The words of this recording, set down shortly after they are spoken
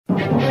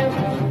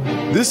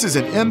This is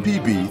an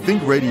MPB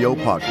Think Radio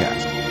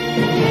podcast.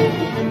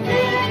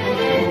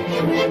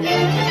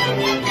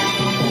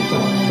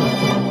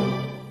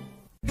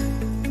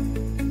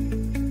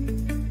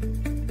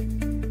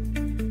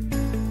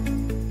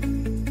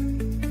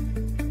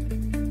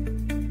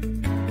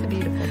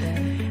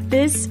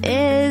 This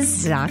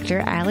is Dr.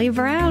 Allie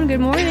Brown. Good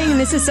morning.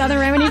 This is Southern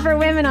Remedy for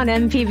Women on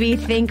MPB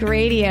Think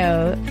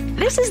Radio.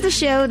 This is the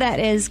show that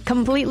is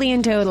completely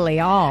and totally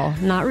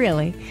not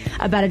really,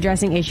 about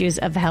addressing issues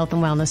of health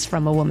and wellness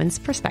from a woman's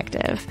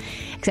perspective.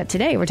 Except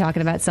today we're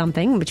talking about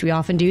something, which we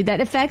often do,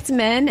 that affects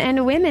men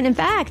and women. In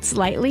fact,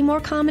 slightly more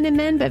common in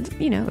men, but,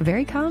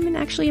 very common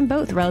actually in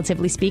both,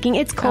 relatively speaking.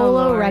 It's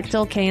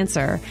colorectal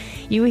cancer.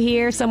 You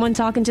hear someone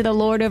talking to the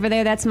Lord over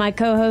there. That's my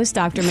co-host,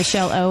 Dr.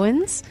 Michelle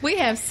Owens. We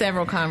have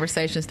several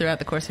conversations throughout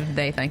the course of the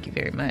day. Thank you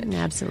very much.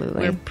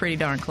 Absolutely. We're pretty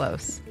darn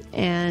close.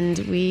 And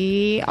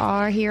we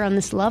are here on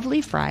this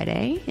lovely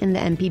Friday in the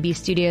MPB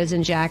studios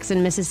in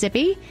Jackson,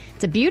 Mississippi.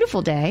 It's a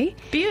beautiful day.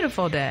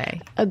 Beautiful day.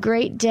 A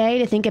great day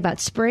to think about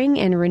spring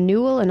and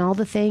renewal and all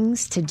the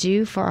things to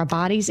do for our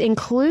bodies,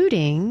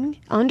 including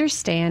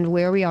understand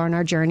where we are in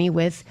our journey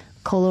with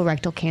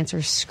colorectal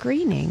cancer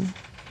screening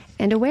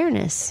and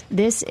awareness.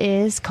 This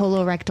is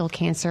Colorectal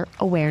Cancer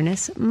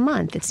Awareness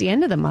Month. It's the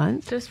end of the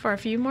month. Just for a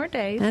few more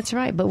days. That's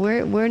right, but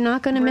we're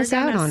not going to miss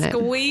out on it.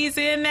 Squeeze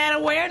in that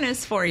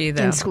awareness for you,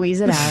 though. And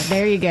squeeze it out.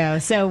 There you go.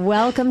 So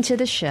welcome to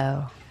the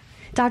show.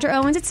 Dr.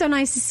 Owens, it's so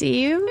nice to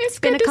see you. It's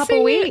been good a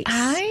couple weeks.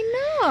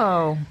 I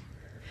know.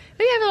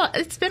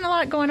 It's been a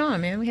lot going on,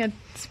 man. We had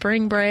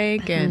spring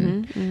break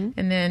and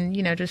then,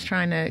 just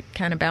trying to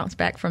kind of bounce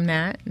back from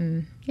that.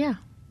 And yeah,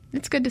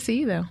 it's good to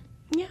see you, though.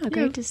 Yeah,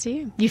 great to see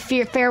you. You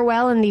fare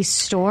well in these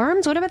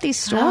storms? What about these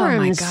storms? Oh,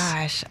 my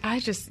gosh. I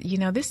just,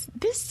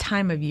 this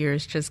time of year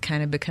is just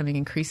kind of becoming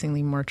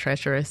increasingly more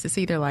treacherous. It's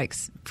either like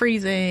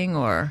freezing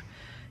or,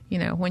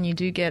 when you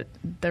do get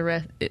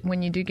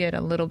when you do get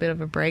a little bit of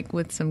a break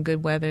with some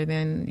good weather,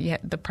 then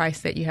the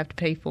price that you have to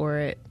pay for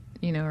it,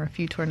 are a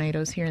few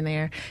tornadoes here and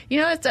there.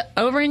 It's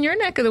over in your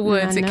neck of the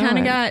woods. It kind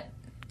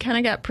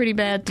of got pretty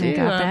bad too. It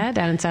got bad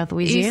down in South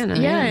Louisiana.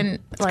 And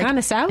it's kind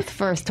of south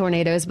for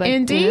tornadoes, but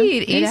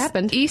indeed, it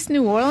happened. East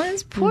New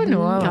Orleans, poor New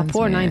Orleans,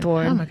 poor Ninth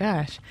Ward. Oh my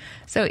gosh!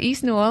 So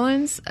East New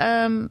Orleans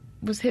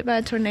was hit by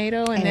a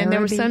tornado, and then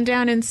there were some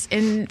down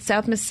in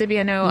South Mississippi.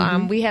 I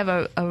know we have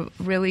a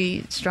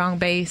really strong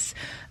base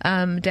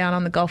down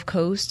on the Gulf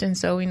Coast, and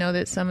so we know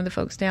that some of the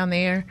folks down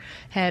there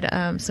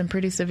had some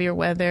pretty severe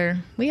weather.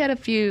 We had a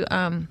few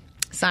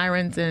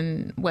sirens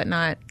and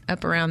whatnot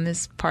up around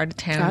this part of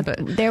town, but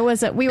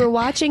we were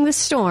watching the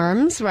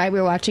storms, right? We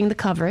were watching the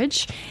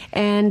coverage,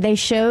 and they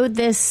showed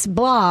this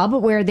blob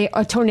where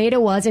a tornado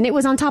was, and it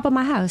was on top of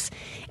my house.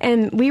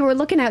 And we were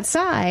looking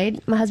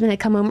outside. My husband had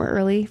come home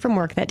early from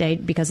work that day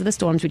because of the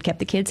storms. We'd kept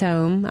the kids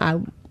home. I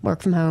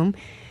work from home.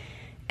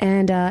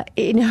 And,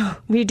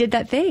 we did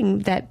that thing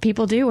that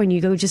people do when you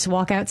go just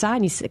walk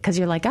outside because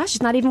you're like, gosh,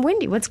 it's not even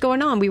windy. What's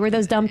going on? We were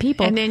those dumb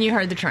people. And then you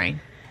heard the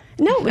train.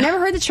 No, we never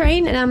heard the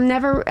train,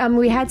 and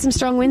we had some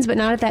strong winds, but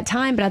not at that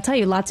time. But I'll tell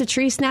you, lots of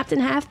trees snapped in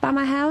half by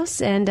my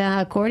house, and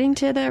according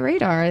to the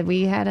radar,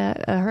 we had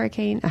a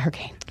hurricane.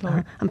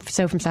 I'm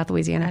so from South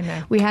Louisiana. I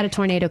know. We had a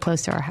tornado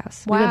close to our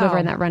house. Wow. We live over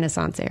in that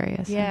Renaissance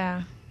area. So.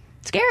 Yeah.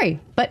 Scary,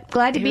 but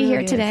glad to be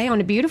here today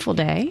on a beautiful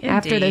day. Indeed.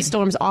 After those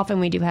storms,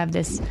 often we do have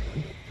this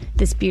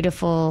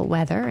beautiful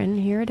weather, and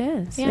here it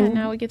is. Yeah, and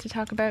now we get to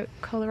talk about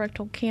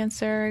colorectal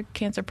cancer,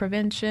 cancer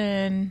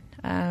prevention.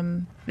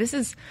 This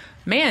is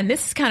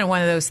kind of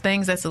one of those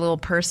things that's a little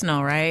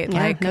personal, right?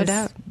 Yeah, no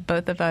doubt.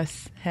 Both of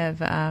us have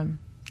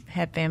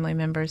had family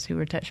members who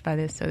were touched by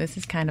this, so this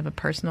is kind of a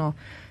personal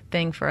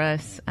thing for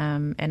us.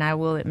 And I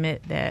will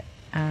admit that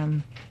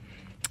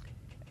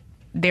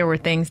there were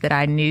things that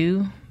I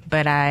knew,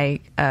 but I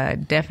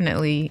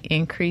definitely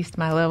increased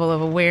my level of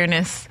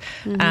awareness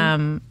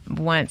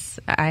once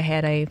I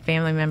had a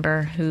family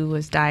member who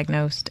was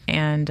diagnosed.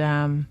 And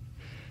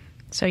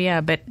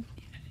but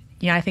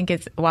I think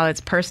while it's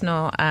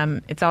personal,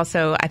 it's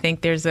also, I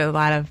think there's a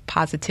lot of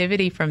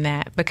positivity from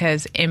that,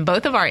 because in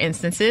both of our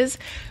instances,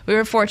 we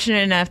were fortunate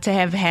enough to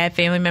have had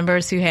family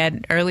members who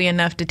had early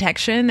enough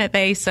detection that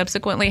they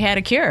subsequently had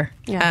a cure.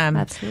 Yeah,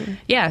 absolutely.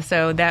 Yeah,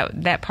 so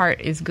that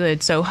part is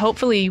good. So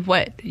hopefully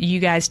what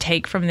you guys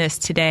take from this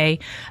today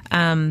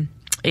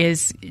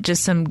is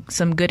just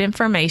some good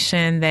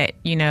information that,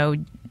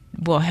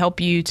 will help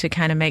you to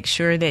kind of make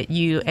sure that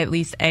you at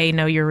least A,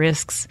 know your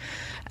risks,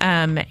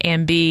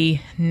 and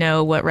B,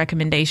 know what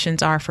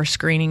recommendations are for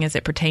screening as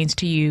it pertains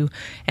to you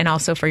and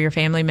also for your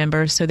family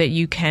members, so that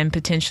you can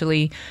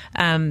potentially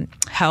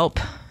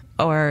help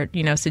or,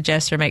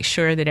 suggest or make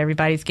sure that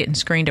everybody's getting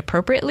screened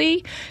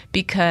appropriately.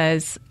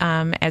 Because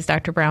as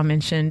Dr. Brown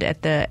mentioned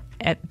at the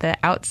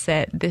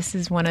outset, this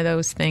is one of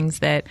those things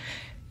that,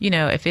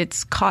 if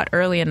it's caught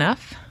early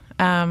enough,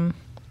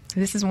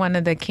 this is one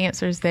of the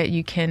cancers that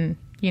you can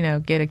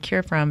get a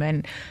cure from.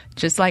 And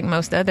just like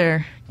most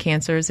other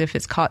cancers, if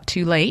it's caught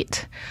too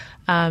late,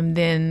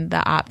 then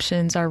the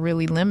options are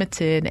really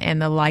limited,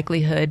 and the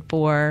likelihood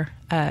for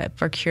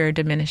for cure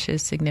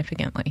diminishes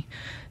significantly.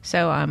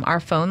 So our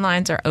phone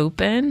lines are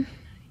open.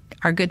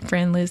 Our good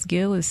friend Liz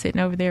Gill is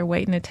sitting over there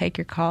waiting to take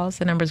your calls.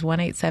 The number is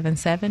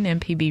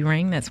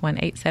 1-877-MPB-RING. That's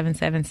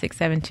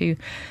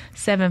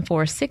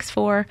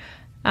 1-877-672-7464.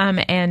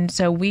 And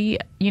so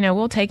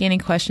we'll take any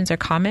questions or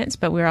comments,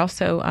 but we're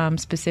also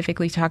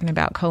specifically talking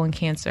about colon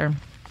cancer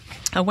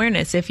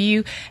awareness. If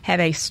you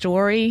have a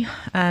story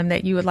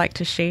that you would like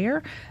to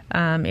share,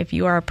 if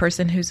you are a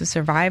person who's a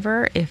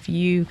survivor, if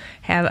you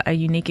have a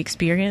unique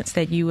experience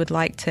that you would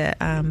like to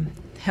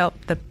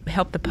help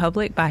the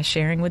public by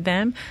sharing with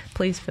them,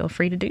 please feel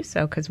free to do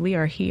so, because we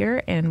are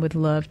here and would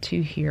love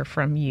to hear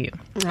from you.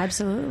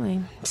 Absolutely.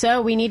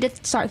 So we need to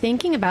start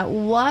thinking about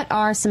what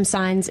are some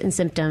signs and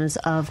symptoms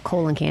of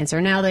colon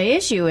cancer. Now, the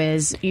issue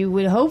is you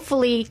would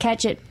hopefully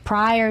catch it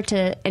prior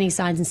to any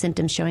signs and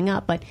symptoms showing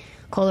up, but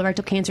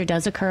colorectal cancer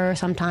does occur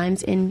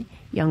sometimes in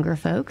younger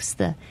folks.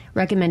 The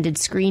recommended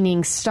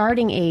screening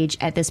starting age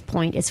at this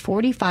point is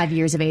 45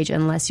 years of age,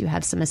 unless you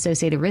have some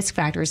associated risk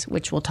factors,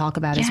 which we'll talk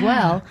about as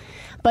well.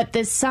 But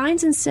the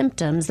signs and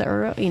symptoms that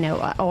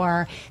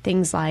are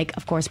things like,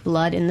 of course,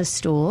 blood in the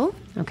stool,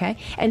 okay?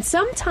 And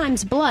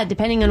sometimes blood,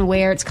 depending on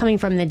where it's coming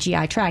from in the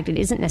GI tract, it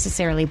isn't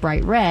necessarily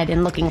bright red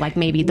and looking like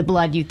maybe the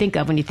blood you think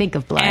of when you think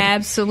of blood.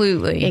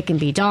 Absolutely. It can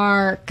be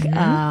dark,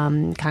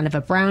 kind of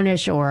a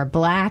brownish or a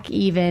black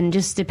even,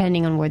 just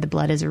depending on where the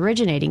blood is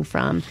originating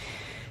from.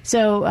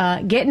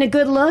 So getting a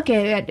good look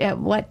at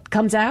what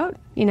comes out,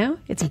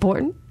 it's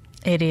important.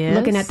 It is.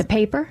 Looking at the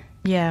paper.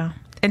 Yeah.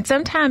 And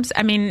sometimes,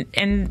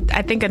 and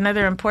I think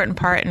another important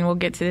part, and we'll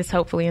get to this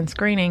hopefully in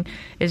screening,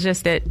 is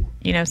just that,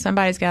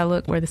 somebody's got to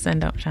look where the sun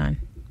don't shine.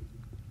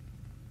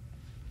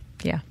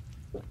 Yeah.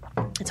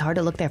 It's hard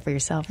to look there for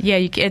yourself. Yeah,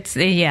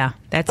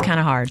 that's kind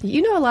of hard.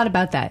 You know a lot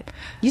about that.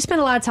 You spend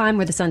a lot of time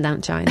where the sun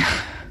don't shine.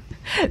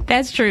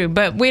 That's true,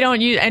 but we don't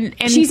use. And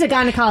she's a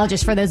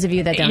gynecologist, for those of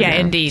you that don't know. Yeah,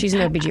 indeed. She's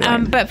an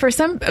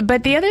OBGYN.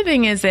 But the other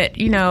thing is that,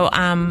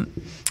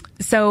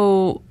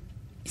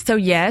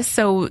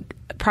 so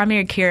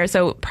primary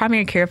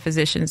care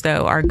physicians,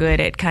 though, are good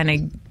at kind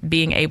of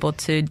being able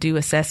to do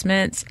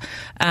assessments.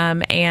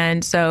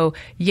 And so,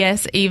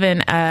 yes,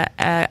 even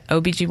a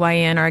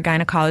OBGYN or a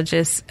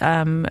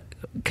gynecologist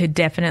could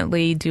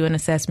definitely do an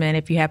assessment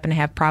if you happen to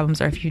have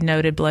problems or if you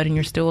noted blood in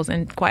your stools.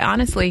 And quite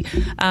honestly,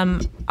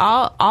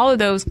 all of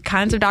those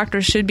kinds of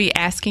doctors should be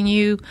asking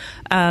you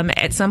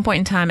at some point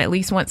in time, at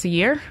least once a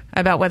year,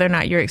 about whether or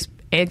not you're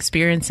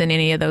experiencing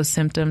any of those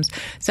symptoms.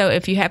 So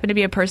if you happen to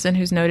be a person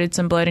who's noted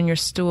some blood in your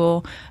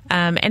stool,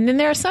 and then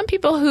there are some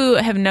people who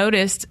have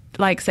noticed,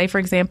 like, say, for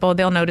example,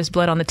 they'll notice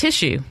blood on the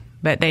tissue,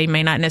 but they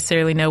may not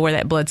necessarily know where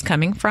that blood's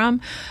coming from.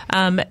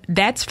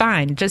 That's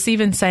fine. Just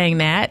even saying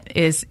that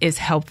is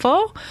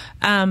helpful,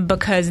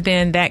 because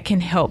then that can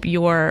help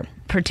your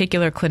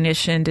particular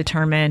clinician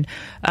determine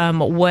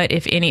what,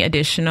 if any,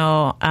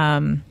 additional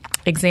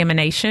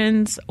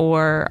examinations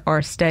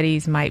or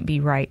studies might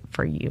be right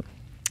for you.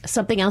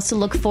 Something else to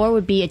look for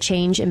would be a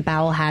change in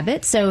bowel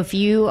habit. So if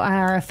you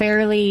are a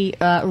fairly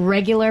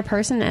regular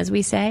person, as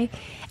we say,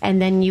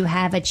 and then you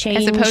have a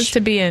change... As opposed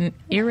to being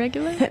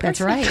irregular person? That's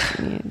right.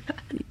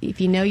 If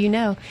you know, you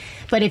know.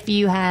 But if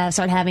you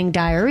start having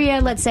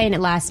diarrhea, let's say, and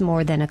it lasts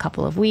more than a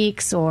couple of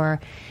weeks,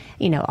 or,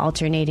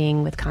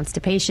 alternating with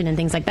constipation and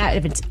things like that,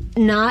 if it's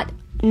not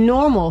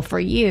normal for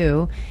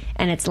you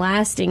and it's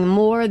lasting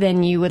more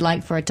than you would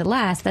like for it to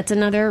last, that's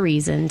another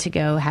reason to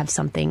go have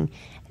something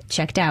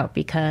checked out,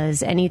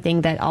 because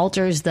anything that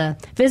alters the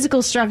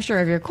physical structure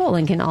of your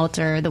colon can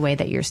alter the way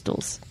that your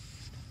stools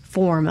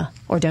form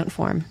or don't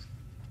form.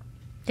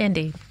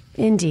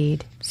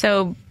 Indeed.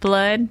 So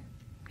blood,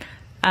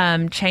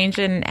 change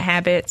in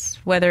habits,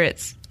 whether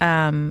it's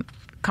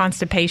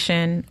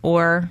constipation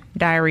or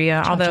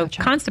diarrhea, although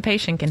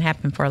constipation can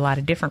happen for a lot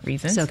of different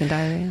reasons. So can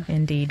diarrhea.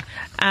 Indeed.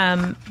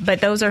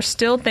 But those are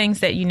still things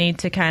that you need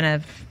to kind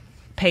of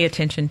pay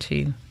attention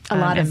to.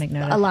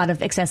 A lot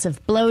of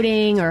excessive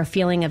bloating or a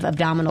feeling of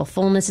abdominal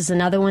fullness is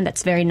another one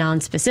that's very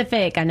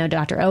nonspecific. I know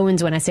Dr.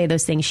 Owens, when I say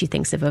those things, she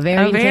thinks of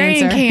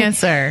ovarian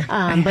cancer.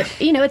 But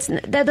it's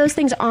those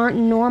things aren't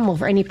normal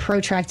for any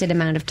protracted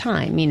amount of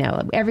time.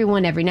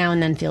 Everyone every now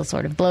and then feels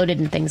sort of bloated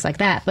and things like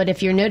that. But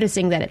if you're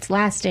noticing that it's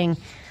lasting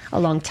a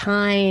long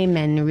time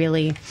and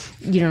really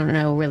you don't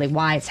know really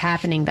why it's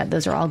happening, that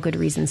those are all good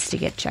reasons to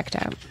get checked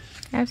out.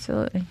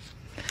 Absolutely.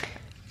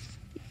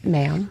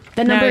 Ma'am.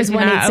 The number is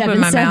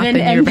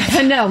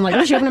 1-877. No, I'm like,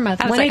 oh, she opened her mouth.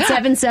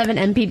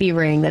 1-877 MPB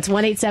ring. That's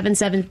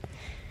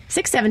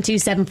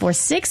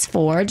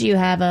 1-877-672-7464. Do you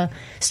have a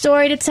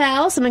story to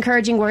tell? Some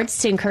encouraging words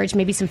to encourage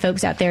maybe some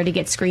folks out there to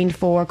get screened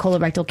for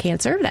colorectal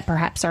cancer that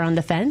perhaps are on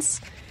the fence?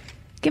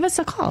 Give us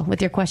a call with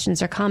your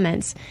questions or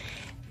comments.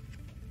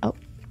 Oh,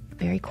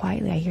 very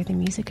quietly, I hear the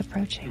music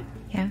approaching.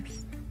 Yes.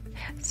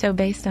 So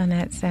based on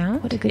that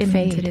sound, what a good it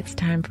fade. means that it's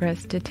time for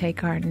us to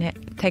take our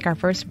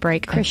first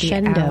break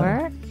Crescendo. of the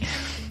hour.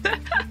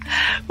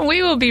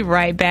 We will be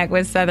right back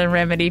with Southern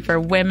Remedy for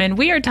Women.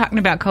 We are talking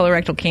about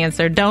colorectal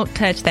cancer. Don't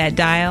touch that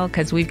dial,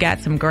 because we've got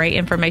some great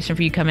information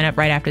for you coming up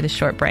right after this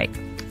short break.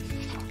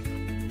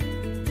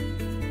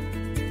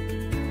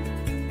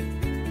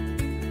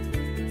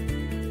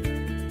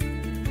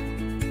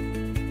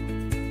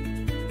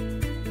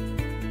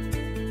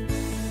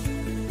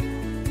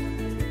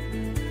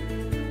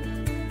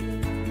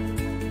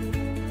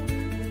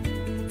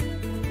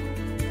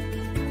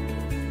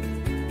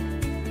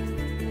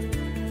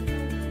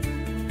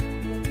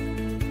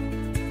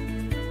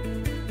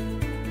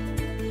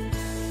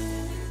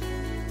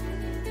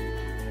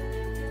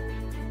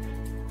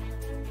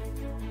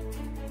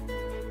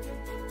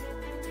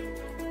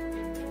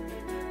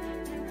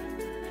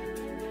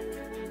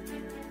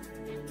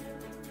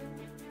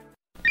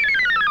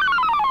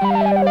 This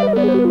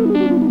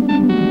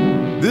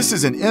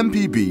is an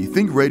MPB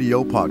Think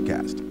Radio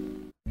podcast.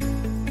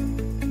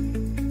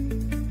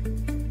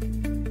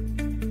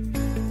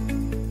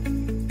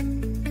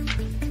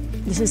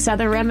 This is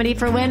Southern Remedy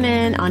for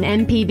Women on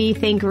MPB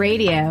Think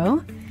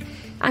Radio.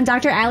 I'm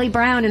Dr. Allie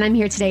Brown, and I'm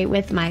here today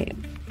with my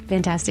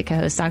fantastic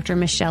co-host, Dr.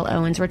 Michelle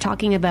Owens. We're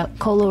talking about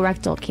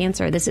colorectal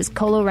cancer. This is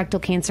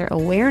Colorectal Cancer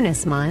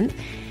Awareness Month,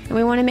 and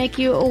we want to make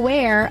you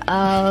aware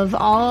of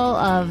all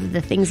of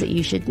the things that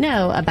you should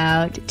know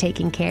about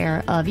taking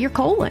care of your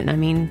colon. I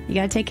mean, you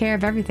got to take care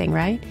of everything,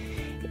 right?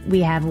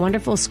 We have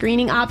wonderful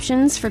screening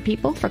options for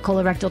people for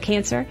colorectal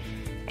cancer.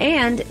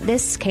 And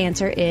this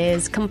cancer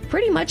is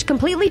pretty much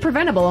completely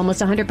preventable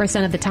almost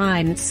 100% of the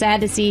time. It's sad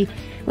to see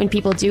when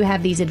people do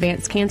have these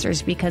advanced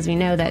cancers because we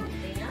know that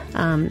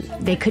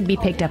they could be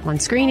picked up on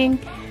screening.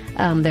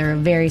 There are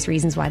various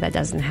reasons why that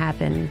doesn't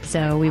happen.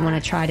 So we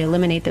want to try to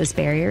eliminate those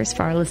barriers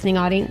for our listening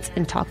audience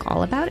and talk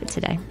all about it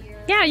today.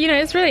 Yeah,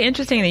 it's really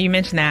interesting that you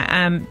mentioned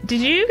that.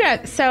 Did you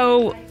guys...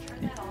 So...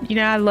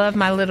 I love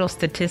my little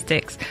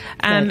statistics.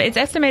 It's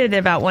estimated that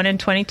about 1 in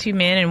 22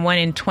 men and 1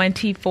 in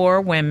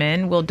 24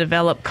 women will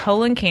develop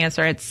colon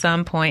cancer at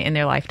some point in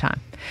their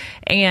lifetime.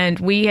 And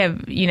we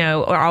have,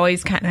 are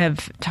always kind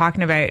of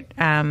talking about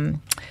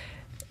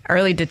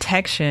early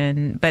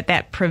detection, but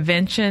that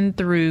prevention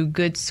through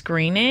good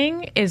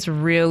screening is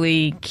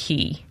really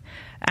key.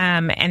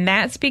 And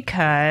that's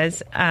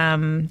because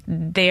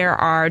there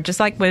are, just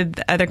like with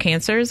other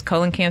cancers,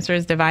 colon cancer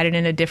is divided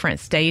into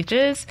different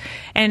stages.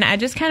 And I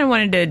just kind of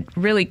wanted to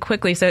really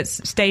quickly, so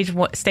it's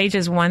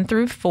stages 1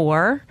 through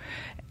 4.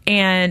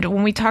 And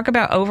when we talk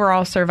about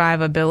overall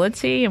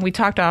survivability, and we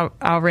talked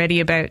already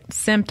about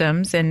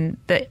symptoms, and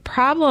the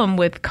problem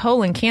with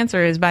colon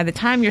cancer is by the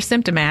time you're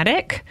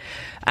symptomatic,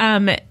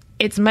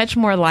 it's much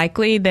more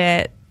likely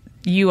that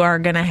you are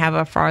going to have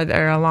a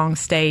farther along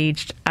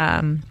staged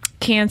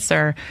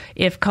cancer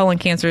if colon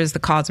cancer is the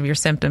cause of your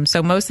symptoms.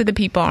 So most of the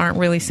people aren't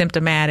really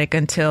symptomatic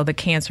until the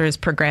cancer has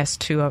progressed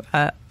to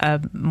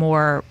is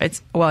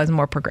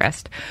more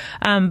progressed.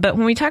 But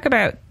when we talk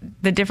about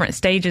the different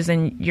stages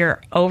and your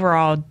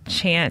overall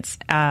chance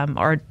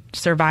or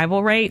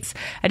survival rates,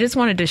 I just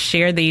wanted to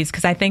share these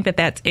because I think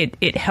that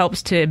it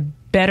helps to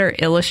better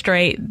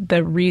illustrate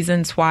the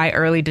reasons why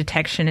early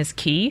detection is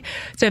key.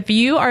 So if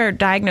you are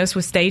diagnosed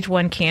with stage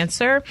 1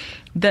 cancer,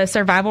 the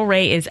survival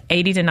rate is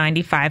 80 to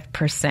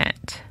 95%.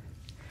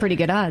 Pretty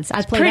good odds.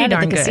 I played that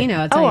at the casino.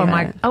 I'll tell you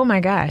that. Oh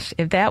my gosh.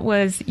 If that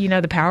was, the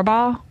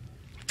Powerball.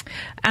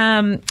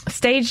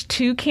 Stage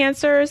 2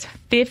 cancers,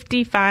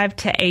 55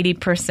 to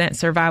 80%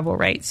 survival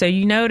rate. So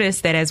you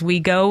notice that as we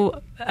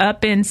go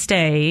up in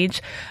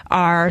stage,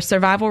 our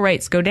survival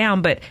rates go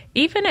down. But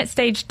even at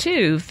stage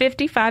 2,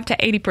 55 to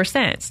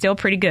 80%, still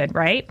pretty good,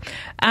 right?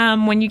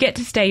 When you get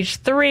to stage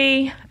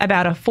 3,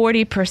 about a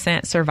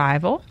 40%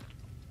 survival.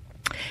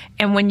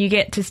 And when you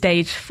get to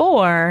stage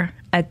 4,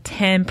 a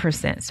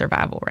 10%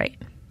 survival rate.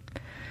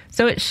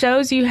 So it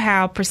shows you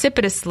how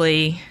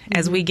precipitously,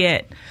 as we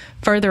get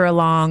further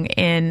along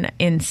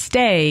in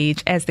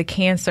stage, as the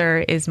cancer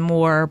is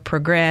more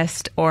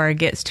progressed or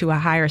gets to a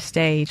higher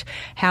stage,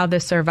 how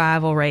the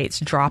survival rates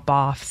drop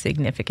off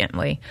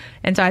significantly.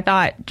 And so I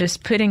thought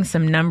just putting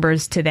some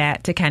numbers to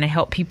that to kind of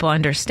help people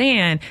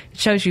understand, it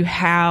shows you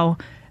how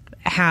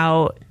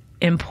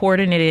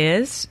important it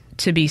is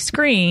to be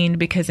screened,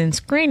 because in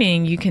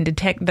screening you can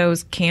detect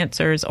those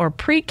cancers or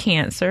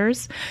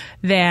precancers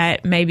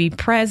that may be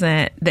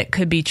present that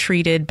could be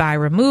treated by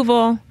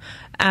removal,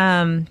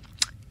 and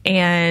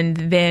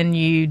then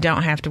you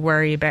don't have to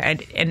worry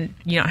about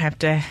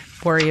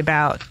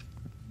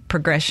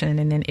progression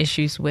and then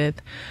issues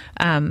with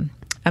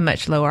a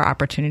much lower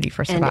opportunity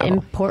for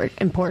survival. And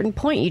important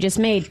point you just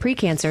made,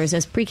 precancers,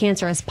 as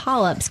precancerous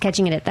polyps,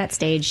 catching it at that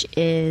stage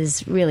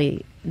is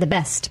really the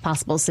best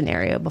possible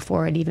scenario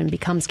before it even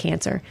becomes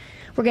cancer.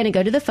 We're going to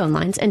go to the phone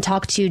lines and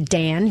talk to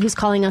Dan, who's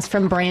calling us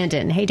from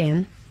Brandon. Hey,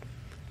 Dan.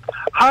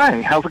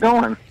 Hi, how's it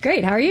going?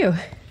 Great, how are you?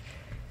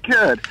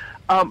 Good.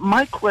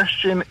 My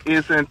question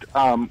isn't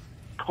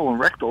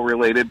colorectal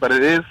related, but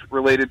it is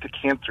related to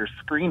cancer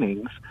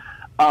screenings.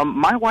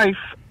 My wife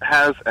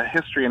has a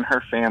history in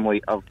her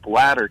family of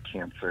bladder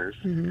cancers.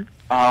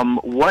 Mm-hmm.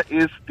 What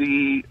is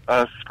the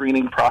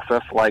screening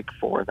process like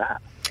for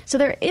that? So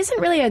there isn't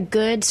really a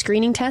good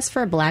screening test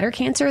for bladder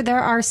cancer.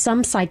 There are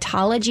some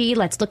cytology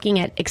that's looking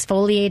at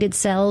exfoliated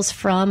cells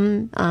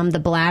from the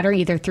bladder,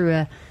 either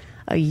through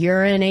a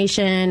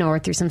urination or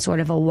through some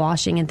sort of a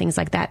washing and things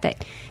like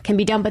that can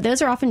be done. But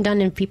those are often done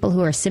in people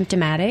who are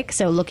symptomatic,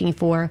 so looking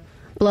for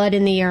blood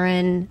in the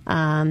urine,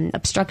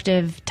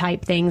 obstructive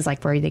type things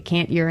like where they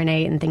can't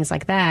urinate and things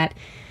like that.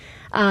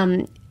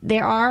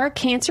 There are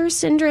cancer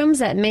syndromes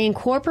that may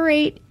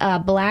incorporate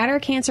bladder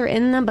cancer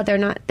in them, but they're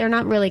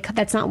not really.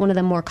 That's not one of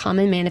the more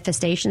common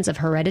manifestations of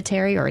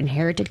hereditary or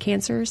inherited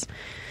cancers.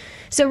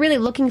 So really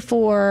looking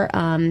for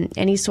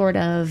any sort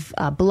of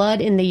blood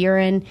in the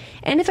urine.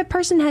 And if a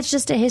person has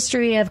just a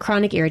history of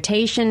chronic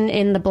irritation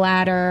in the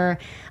bladder,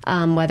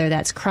 whether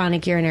that's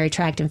chronic urinary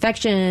tract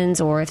infections,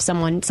 or if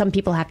some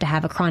people have to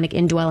have a chronic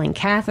indwelling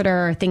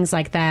catheter, things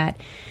like that.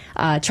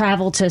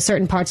 Travel to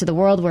certain parts of the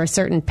world where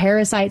certain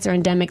parasites are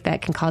endemic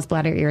that can cause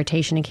bladder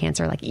irritation and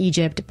cancer, like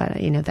Egypt, but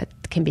that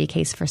can be a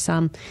case for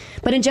some.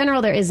 But in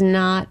general, there is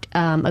not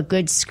a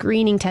good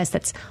screening test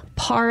that's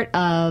part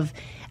of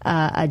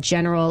a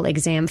general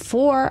exam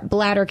for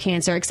bladder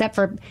cancer, except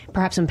for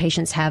perhaps when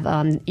patients have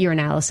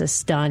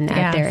urinalysis done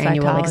at their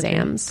annual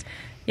exams.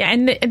 Yeah,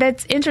 and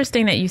that's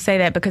interesting that you say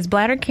that, because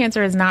bladder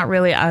cancer is not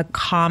really a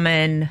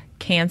common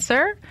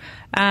cancer.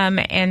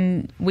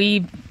 And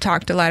we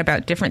talked a lot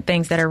about different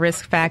things that are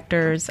risk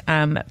factors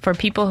for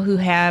people who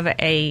have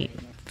a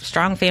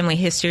strong family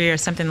history or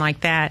something like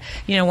that.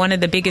 One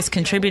of the biggest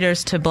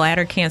contributors to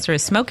bladder cancer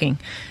is smoking.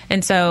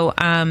 And so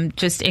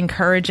just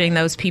encouraging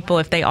those people,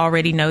 if they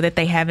already know that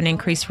they have an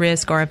increased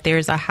risk, or if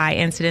there's a high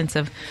incidence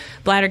of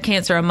bladder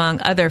cancer among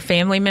other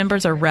family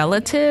members or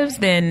relatives,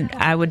 then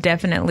I would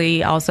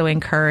definitely also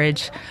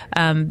encourage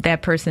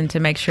that person to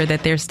make sure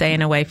that they're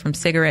staying away from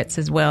cigarettes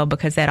as well,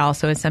 because that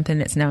also is something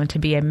that's known to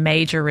be a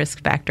major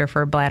risk factor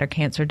for bladder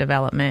cancer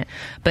development.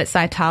 But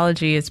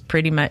cytology is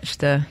pretty much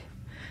the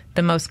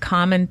most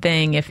common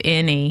thing, if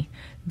any,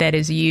 that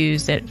is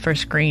used for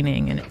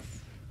screening. And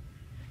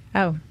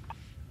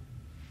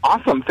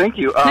awesome, thank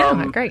you.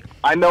 Great.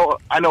 I know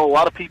a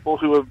lot of people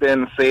who have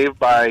been saved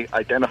by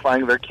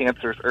identifying their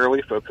cancers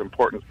early, so it's an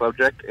important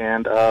subject.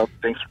 And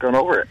thanks for going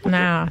over it.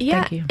 Thank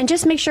you. And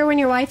just make sure when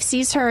your wife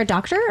sees her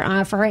doctor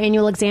for her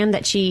annual exam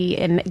that she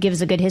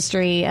gives a good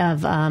history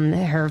of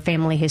her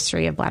family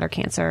history of bladder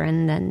cancer,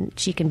 and then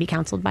she can be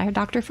counseled by her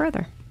doctor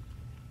further.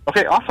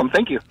 Okay, awesome.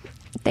 Thank you.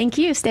 Thank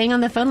you. Staying on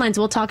the phone lines,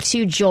 we'll talk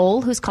to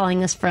Joel, who's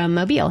calling us from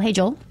Mobile. Hey,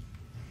 Joel.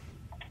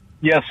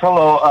 Yes,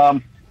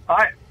 hello.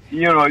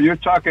 You're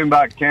talking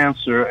about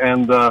cancer,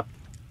 and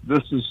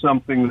this is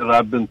something that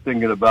I've been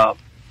thinking about.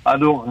 I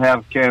don't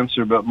have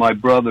cancer, but my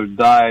brother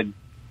died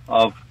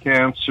of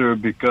cancer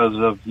because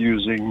of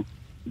using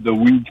the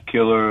weed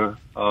killer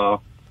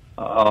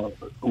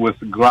with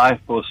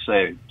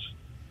glyphosate.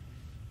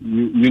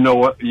 You know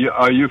what?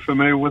 Are you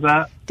familiar with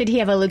that? Did he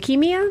have a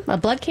leukemia, a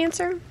blood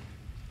cancer?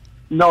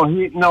 No,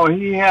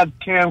 he had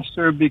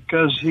cancer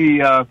because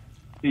he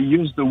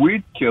used the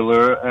weed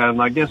killer, and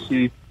I guess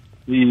he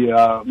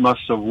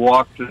must have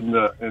walked in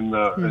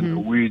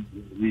the weed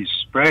he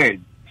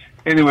sprayed.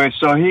 Anyway,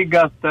 so he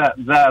got that,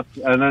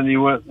 and then he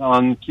went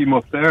on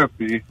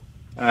chemotherapy,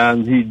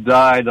 and he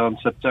died on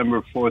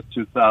September 4th,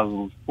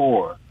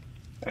 2004.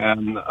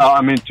 And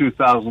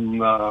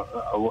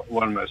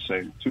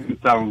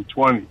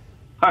 2020.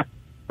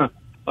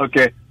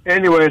 Okay.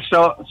 Anyway,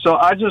 so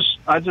I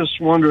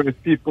just wonder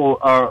if people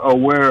are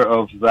aware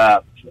of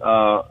that,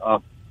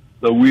 of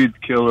the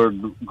weed killer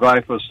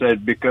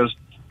glyphosate, because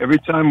every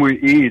time we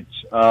eat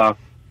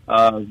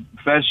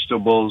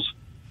vegetables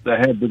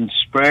that have been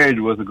sprayed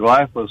with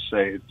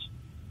glyphosate,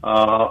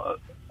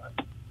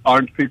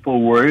 aren't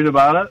people worried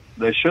about it?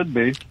 They should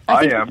be.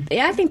 I am.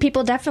 Yeah, I think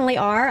people definitely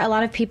are. A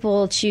lot of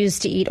people choose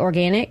to eat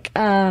organic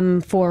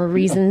for a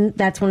reason.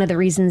 That's one of the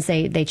reasons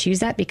they choose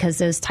that, because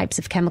those types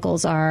of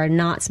chemicals are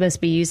not supposed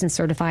to be used in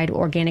certified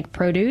organic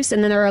produce.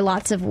 And then there are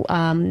lots of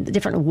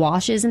different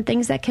washes and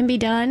things that can be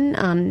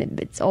done.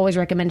 It's always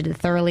recommended to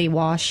thoroughly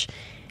wash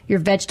your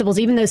vegetables,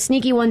 even those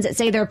sneaky ones that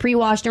say they're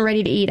pre-washed and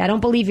ready to eat. I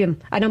don't believe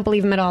them. I don't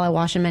believe them at all. I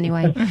wash them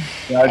anyway.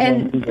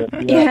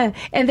 And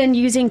then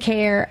using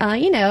care.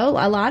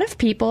 A lot of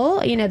people,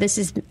 this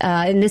is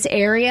in this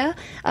area,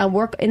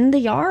 work in the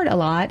yard a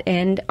lot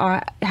and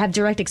have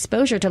direct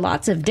exposure to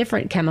lots of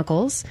different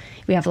chemicals.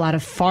 We have a lot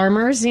of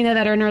farmers,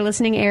 that are in our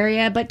listening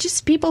area, but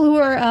just people who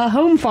are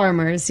home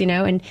farmers,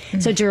 and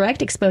so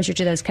direct exposure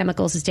to those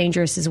chemicals is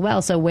dangerous as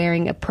well. So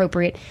wearing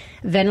appropriate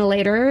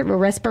ventilator,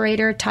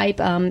 respirator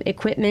type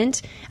equipment,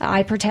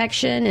 eye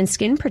protection, and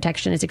skin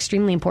protection is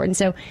extremely important.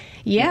 So,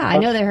 I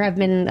know there have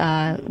been.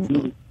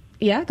 Go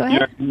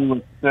ahead.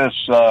 With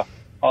this,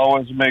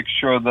 always make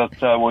sure that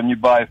when you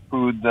buy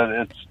food that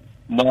it's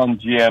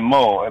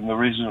non-GMO, and the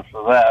reason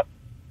for that,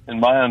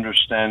 in my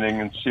understanding,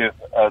 and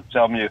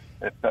tell me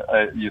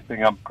if you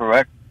think I'm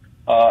correct,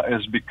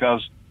 is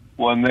because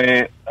when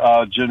they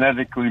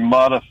genetically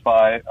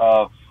modify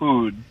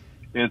food,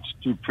 it's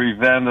to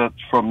prevent it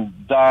from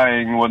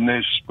dying when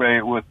they spray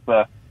it with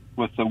the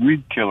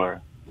weed killer.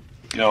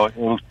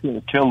 It'll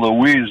kill the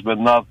weeds, but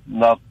not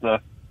the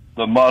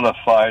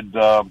modified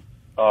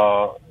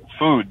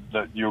food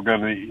that you're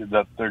going to eat,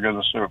 that they're going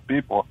to serve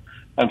people.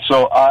 And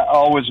so I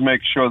always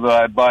make sure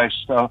that I buy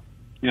stuff,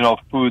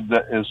 food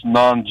that is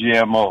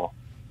non-GMO.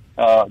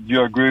 Do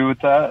you agree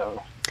with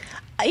that?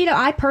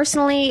 I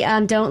personally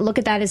don't look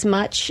at that as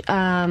much,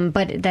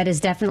 but that is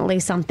definitely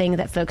something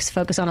that folks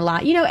focus on a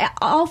lot.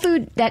 All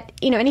food that,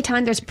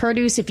 anytime there's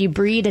produce, if you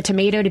breed a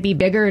tomato to be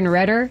bigger and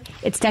redder,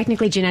 it's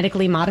technically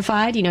genetically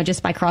modified,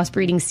 just by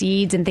crossbreeding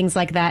seeds and things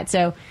like that.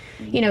 So,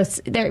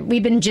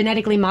 we've been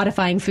genetically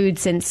modifying food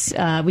since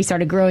we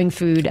started growing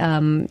food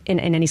in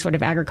any sort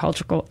of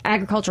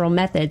agricultural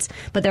methods.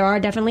 But there are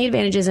definitely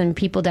advantages, and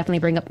people definitely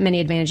bring up many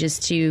advantages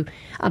to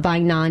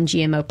buying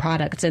non-GMO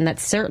products. And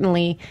that's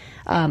certainly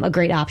a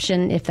great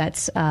option if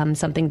that's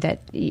something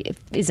that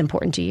is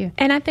important to you.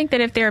 And I think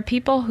that if there are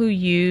people who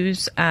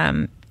use,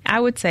 I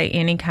would say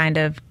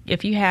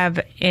if you have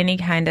any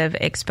kind of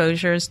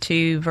exposures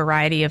to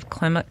variety of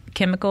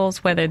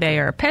chemicals, whether they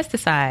are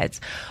pesticides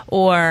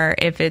or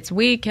if it's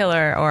weed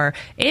killer or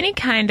any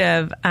kind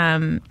of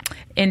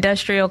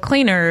industrial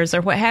cleaners or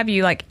what have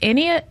you, like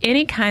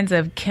any kinds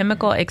of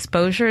chemical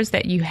exposures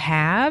that you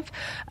have,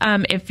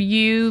 if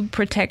you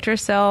protect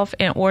yourself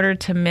in order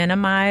to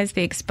minimize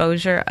the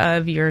exposure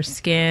of your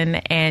skin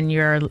and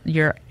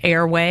your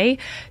airway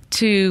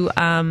to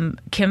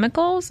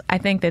chemicals, I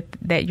think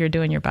that you're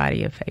doing your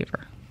body a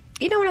favor.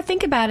 When I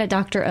think about it,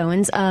 Dr.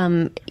 Owens,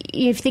 if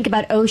you think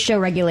about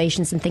OSHA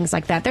regulations and things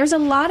like that, there's a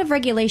lot of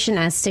regulation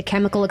as to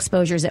chemical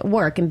exposures at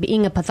work. And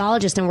being a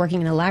pathologist and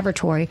working in a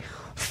laboratory,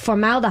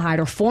 formaldehyde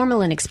or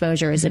formalin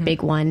exposure is a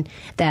big one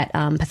that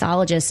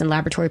pathologists and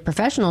laboratory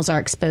professionals are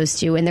exposed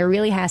to. And there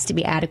really has to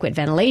be adequate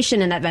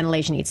ventilation, and that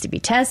ventilation needs to be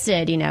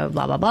tested,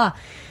 blah, blah, blah.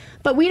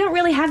 But we don't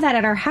really have that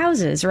at our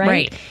houses,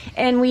 right?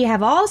 And we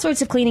have all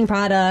sorts of cleaning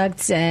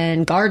products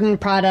and garden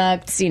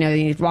products.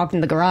 You walk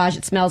in the garage,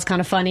 it smells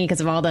kind of funny because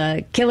of all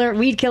the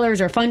weed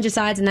killers or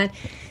fungicides and that.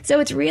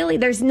 So it's really,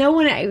 there's no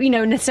one,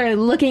 necessarily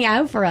looking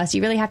out for us.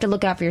 You really have to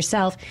look out for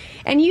yourself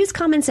and use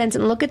common sense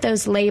and look at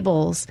those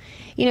labels.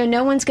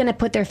 No one's going to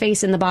put their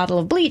face in the bottle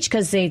of bleach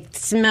because they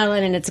smell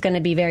it and it's going to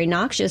be very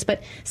noxious.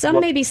 But some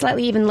may be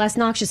slightly even less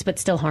noxious but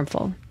still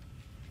harmful.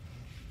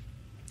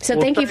 So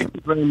thank you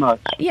very much.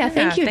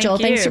 Thank you, Joel.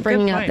 Thanks for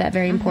bringing up that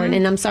very important.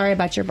 And I'm sorry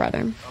about your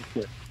brother.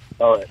 Okay.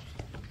 All right.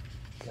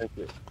 Thank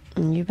you.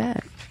 You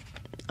bet.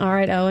 All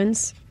right,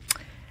 Owens.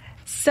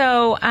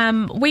 So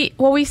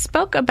we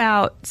spoke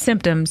about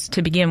symptoms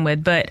to begin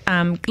with, but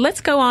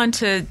let's go on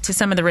to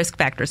some of the risk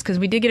factors, because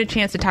we did get a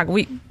chance to talk.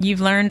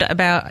 You've learned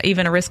about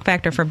even a risk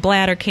factor for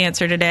bladder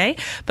cancer today,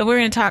 but we're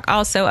going to talk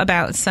also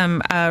about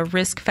some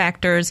risk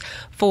factors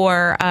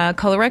for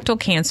colorectal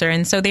cancer.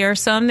 And so there are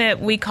some that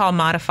we call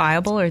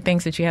modifiable, or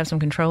things that you have some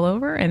control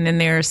over, and then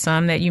there are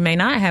some that you may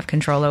not have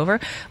control over.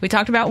 We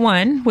talked about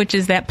one, which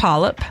is that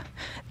polyp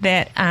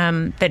that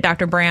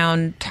Dr.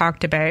 Brown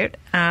talked about.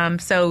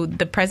 So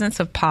the presence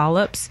of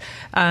polyps,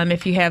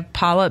 if you have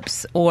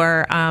polyps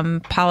or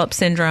polyp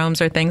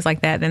syndromes or things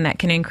like that, then that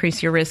can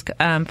increase your risk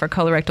for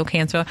colorectal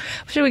cancer.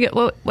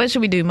 What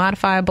should we do,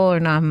 modifiable or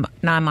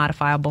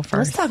non-modifiable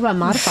first? Let's talk about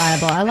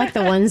modifiable. I like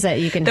the ones that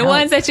you can The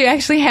ones that you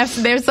actually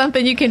have, there's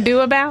something you can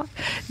do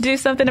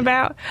something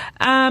about.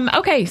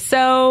 Okay,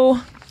 so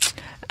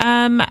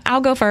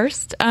I'll go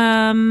first.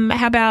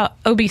 How about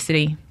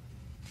obesity?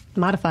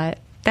 Modify it.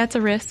 That's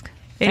a risk.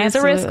 It is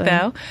a risk,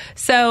 though.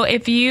 So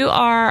if you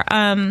are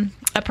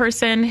a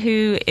person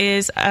who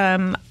is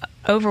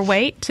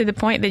overweight to the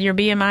point that your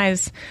BMI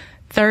is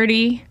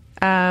 30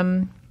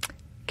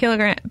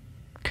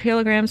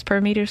 kilograms per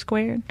meter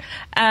squared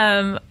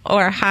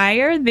or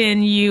higher,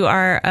 then you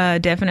are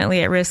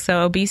definitely at risk.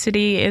 So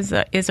obesity is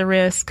a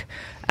risk.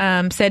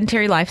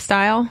 Sedentary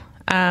lifestyle.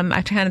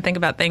 I kind of think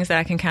about things that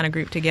I can kind of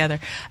group together.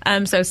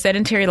 So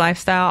sedentary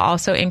lifestyle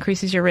also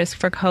increases your risk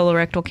for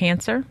colorectal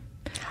cancer.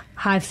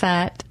 High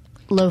fat,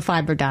 low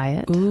fiber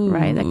diet,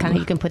 right? That kind of,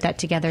 you can put that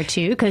together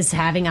too, because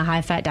having a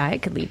high fat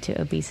diet could lead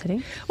to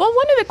obesity. Well,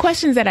 one of the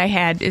questions that I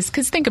had is,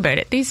 because think about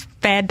it, these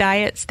fad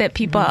diets that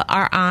people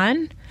are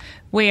on,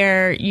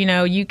 where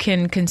you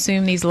can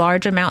consume these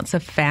large amounts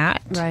of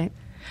fat. Right.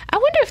 I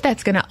wonder if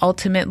that's going to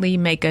ultimately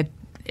make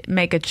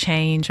a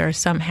change or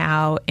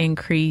somehow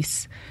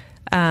increase,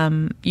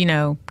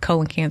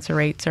 colon cancer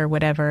rates or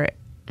whatever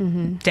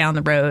down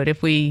the road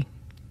if we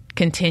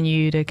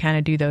continue to kind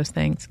of do those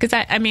things. Because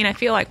I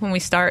feel like when we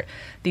start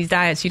these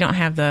diets, you don't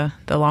have the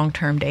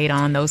long-term data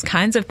on those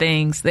kinds of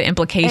things, the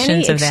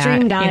implications of that. Any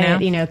extreme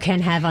diet,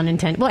 can have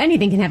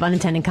anything can have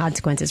unintended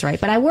consequences, right?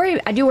 But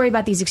I do worry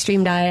about these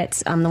extreme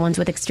diets, the ones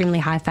with extremely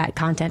high fat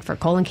content for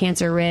colon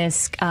cancer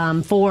risk,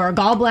 for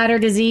gallbladder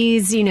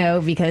disease,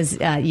 because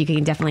you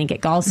can definitely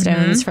get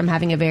gallstones from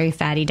having a very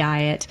fatty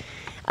diet.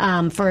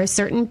 For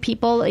certain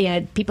people,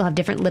 people have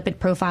different lipid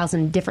profiles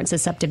and different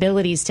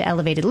susceptibilities to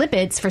elevated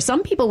lipids. For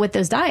some people with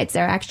those diets,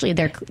 their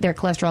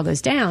cholesterol goes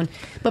down.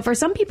 But for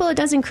some people, it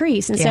does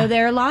increase. And so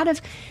there are a lot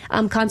of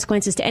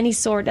consequences to any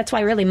sort. That's why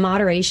really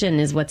moderation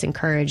is what's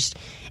encouraged.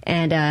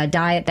 And a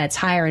diet that's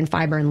higher in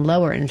fiber and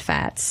lower in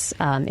fats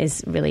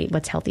is really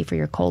what's healthy for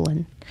your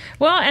colon.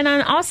 Well, and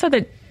also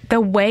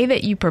the way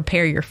that you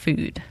prepare your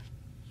food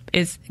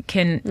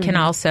can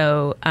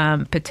also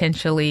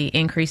potentially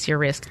increase your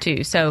risk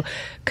too. So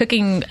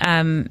cooking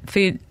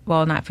food,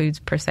 well, not foods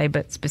per se,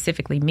 but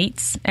specifically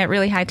meats at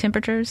really high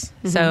temperatures.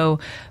 So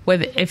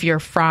if you're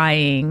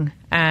frying,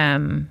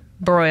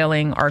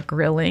 broiling, or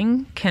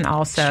grilling can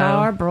also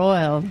char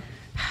broiled.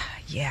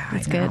 Yeah,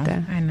 it's good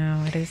though. I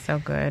know, it is so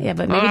good. Yeah,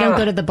 but maybe don't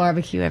go to the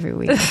barbecue every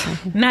week.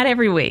 Not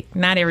every week,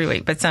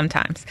 but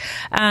sometimes.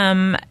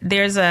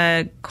 There's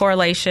a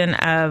correlation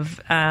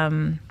of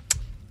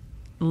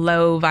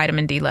low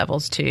vitamin D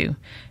levels too,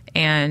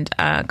 and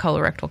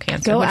colorectal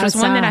cancer, which was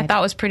one that I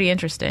thought was pretty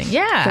interesting.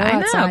 Yeah, I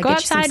know. Go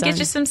outside, get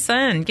you some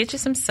sun. Get you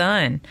some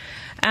sun.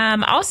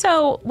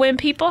 Also, when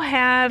people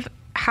have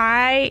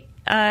high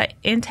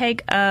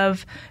intake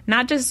of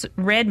not just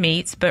red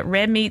meats, but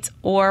red meats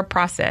or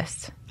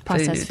processed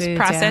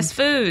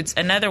foods,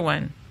 another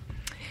one.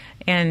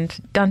 And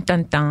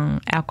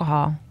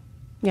alcohol.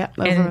 Yep,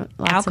 and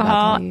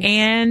alcohol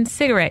and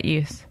cigarette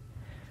use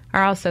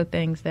are also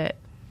things that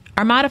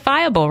are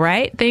modifiable,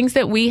 right? Things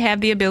that we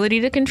have the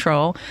ability to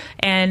control,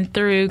 and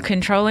through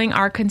controlling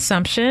our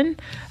consumption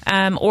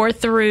or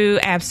through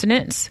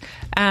abstinence,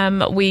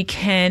 we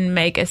can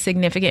make a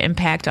significant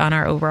impact on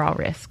our overall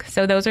risk.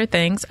 So those are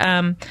things.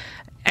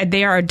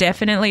 There are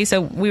definitely, so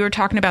we were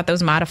talking about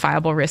those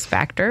modifiable risk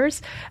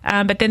factors,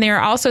 but then there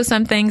are also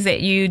some things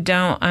that you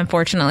don't,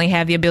 unfortunately,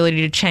 have the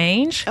ability to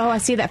change. Oh, I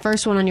see that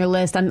first one on your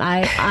list.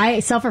 I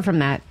suffer from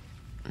that.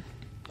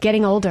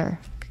 Getting older.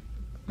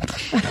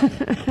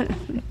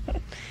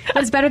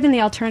 It's better than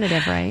the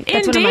alternative, right?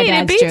 That's Indeed, one of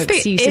my dad's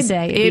jokes. He used to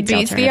say it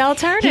beats the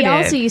alternative. He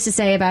also used to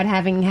say about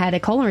having had a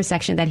colon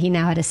resection that he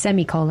now had a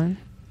semicolon.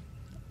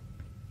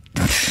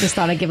 Just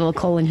thought I'd give a little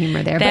colon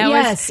humor there. That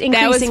was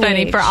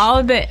funny age. For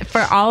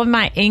all of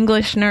my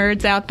English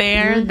nerds out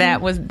there.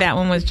 That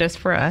one was just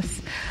for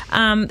us.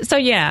 So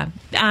yeah,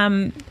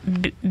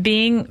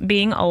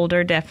 being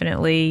older,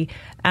 definitely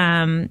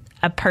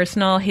a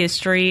personal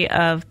history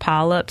of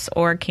polyps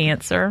or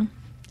cancer.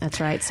 That's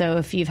right. So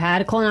if you've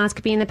had a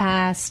colonoscopy in the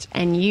past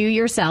and you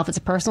yourself, it's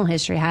a personal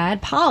history,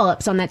 had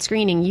polyps on that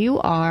screening, you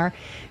are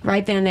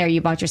right then and there. You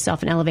bought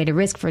yourself an elevated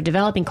risk for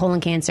developing colon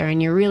cancer, and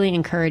you're really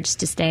encouraged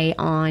to stay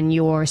on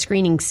your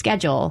screening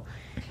schedule,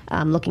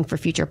 looking for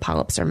future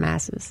polyps or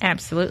masses.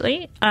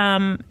 Absolutely.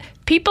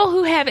 People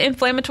who have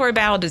inflammatory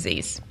bowel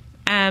disease.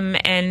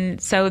 And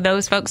so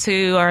those folks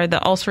who are the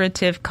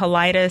ulcerative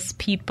colitis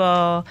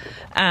people,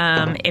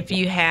 if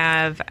you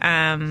have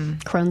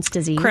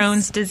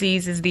Crohn's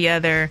disease is the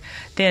other,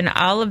 then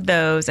all of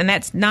those, and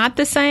that's not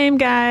the same,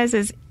 guys,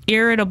 as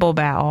irritable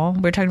bowel.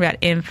 We're talking about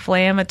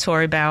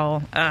inflammatory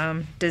bowel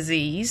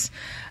disease.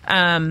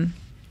 And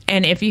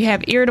if you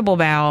have irritable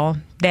bowel,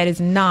 that is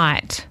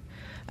not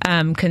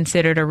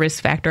considered a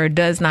risk factor, or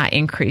does not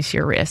increase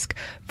your risk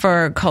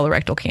for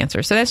colorectal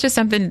cancer. So that's just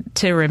something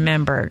to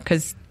remember,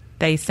 because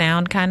they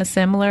sound kind of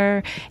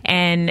similar,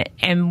 and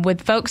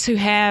with folks who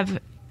have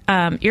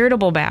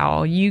irritable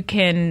bowel, you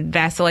can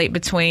vacillate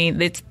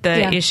between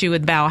issue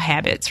with bowel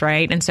habits,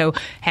 right? And so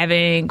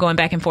going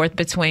back and forth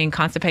between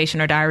constipation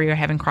or diarrhea, or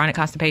having chronic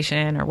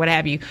constipation or what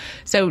have you.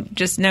 So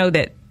just know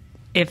that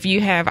if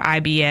you have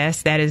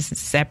IBS, that is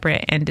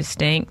separate and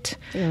distinct.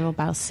 Irritable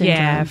bowel syndrome.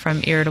 Yeah,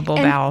 from irritable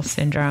bowel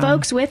syndrome.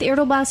 Folks with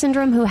irritable bowel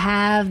syndrome who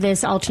have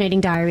this alternating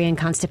diarrhea and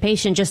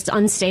constipation, just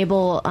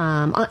unstable,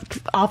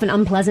 often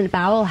unpleasant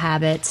bowel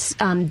habits,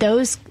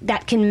 those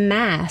that can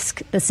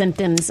mask the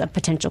symptoms of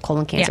potential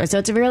colon cancer. Yeah. So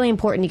it's really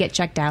important to get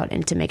checked out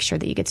and to make sure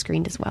that you get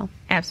screened as well.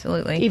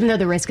 Absolutely. Even though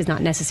the risk is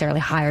not necessarily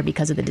higher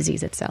because of the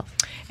disease itself.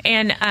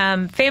 And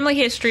family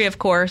history, of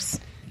course,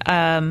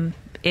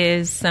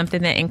 is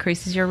something that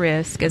increases your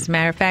risk. As a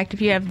matter of fact,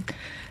 if you have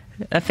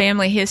a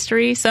family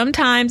history,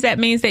 sometimes that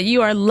means that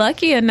you are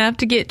lucky enough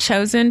to get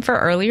chosen for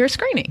earlier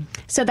screening.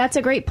 So that's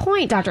a great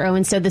point, Dr.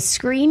 Owens. So the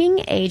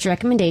screening age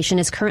recommendation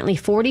is currently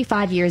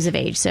 45 years of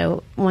age.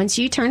 So once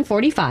you turn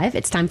 45,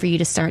 it's time for you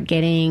to start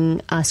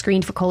getting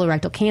screened for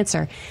colorectal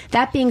cancer.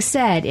 That being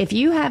said, if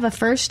you have a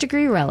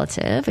first-degree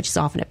relative, which is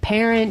often a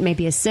parent,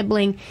 maybe a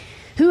sibling,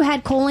 who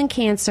had colon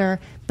cancer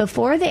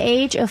before the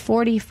age of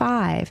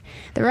 45,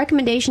 the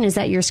recommendation is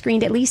that you're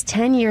screened at least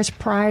 10 years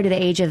prior to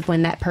the age of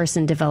when that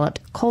person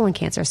developed colon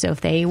cancer. So if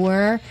they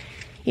were,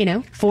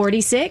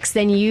 46,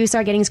 then you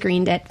start getting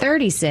screened at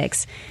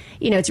 36.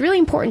 It's really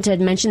important to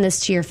mention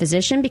this to your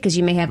physician, because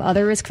you may have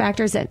other risk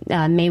factors that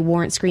may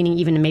warrant screening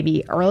even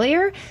maybe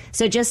earlier.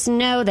 So just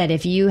know that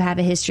if you have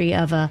a history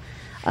of a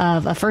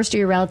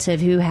first-degree relative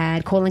who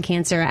had colon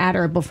cancer at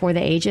or before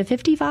the age of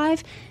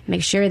 55,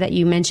 make sure that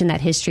you mention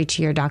that history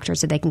to your doctor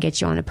so they can get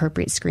you on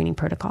appropriate screening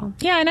protocol.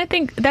 Yeah, and I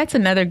think that's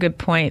another good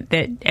point,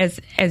 that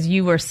as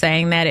you were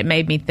saying that, it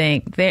made me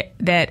think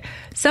that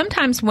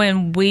sometimes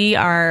when we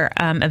are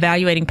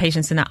evaluating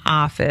patients in the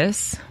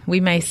office, we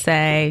may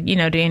say,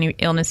 do any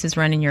illnesses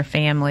run in your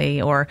family,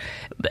 or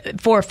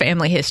for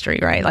family history,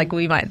 right? Like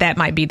that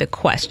might be the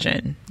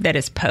question that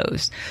is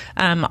posed.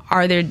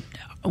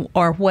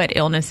 or what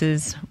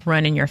illnesses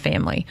run in your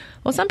family.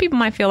 Well, some people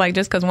might feel like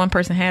just because one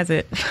person has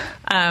it,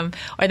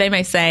 or they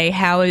may say,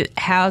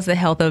 how's the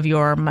health of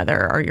your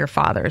mother or your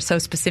father? So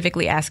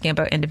specifically asking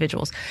about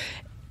individuals.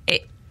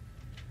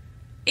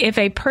 If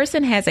a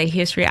person has a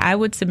history, I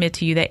would submit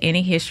to you that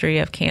any history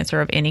of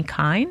cancer of any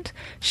kind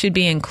should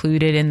be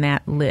included in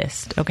that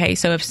list. Okay,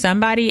 so if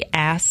somebody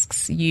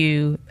asks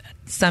you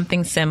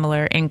something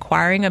similar,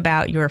 inquiring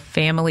about your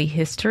family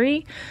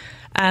history,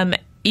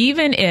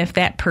 even if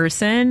that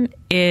person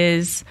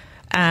is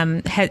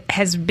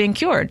has been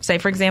cured, say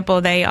for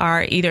example they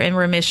are either in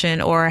remission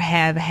or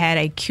have had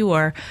a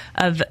cure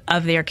of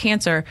their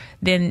cancer,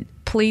 then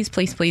please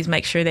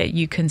make sure that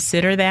you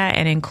consider that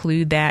and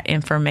include that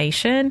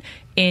information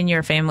in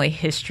your family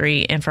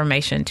history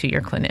information to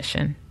your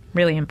clinician.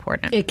 Really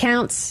important. It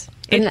counts.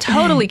 It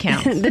totally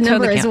counts. The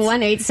number is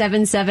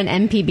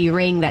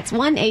 1-877-MPB-RING. That's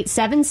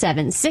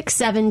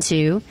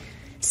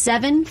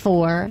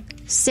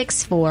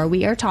 1-877-672-7464.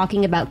 We are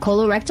talking about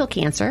colorectal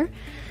cancer.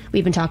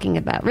 We've been talking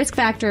about risk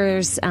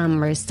factors.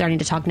 We're starting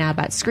to talk now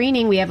about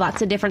screening. We have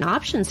lots of different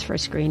options for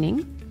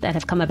screening that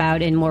have come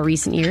about in more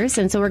recent years.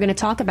 And so we're going to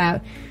talk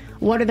about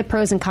what are the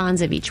pros and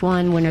cons of each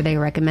one, when are they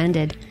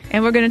recommended.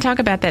 And we're going to talk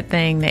about that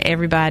thing that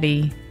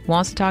everybody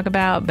wants to talk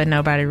about, but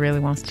nobody really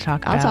wants to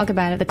talk about. I'll talk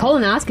about it. The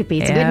colonoscopy.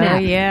 It's a good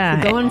nap.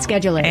 Yeah. Go and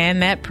schedule it.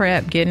 And that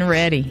prep, getting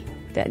ready.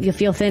 You'll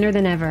feel thinner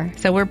than ever.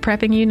 So we're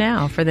prepping you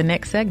now for the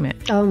next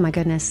segment. Oh, my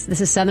goodness. This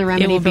is Southern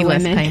Remedy for Women. It will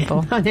be less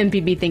painful. On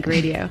MPB Think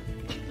Radio.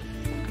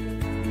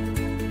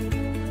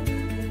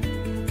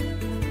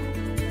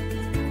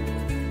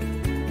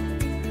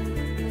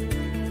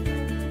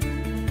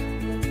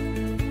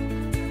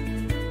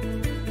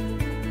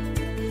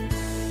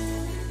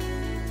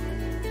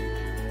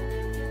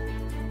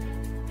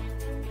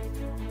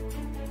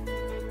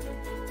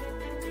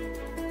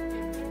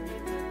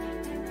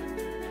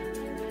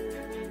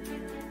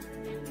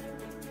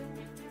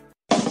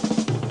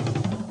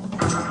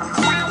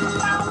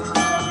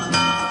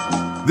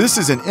 This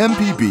is an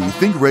MPB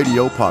Think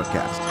Radio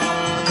podcast.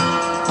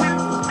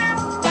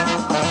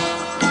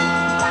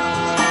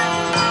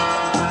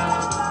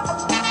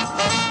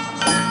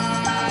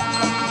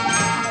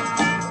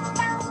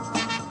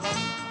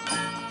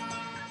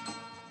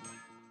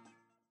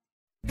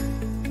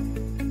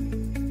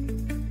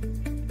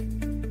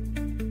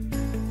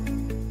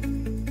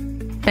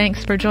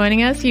 Thanks for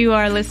joining us. You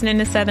are listening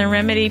to Southern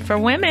Remedy for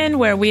Women,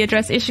 where we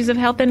address issues of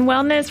health and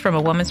wellness from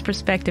a woman's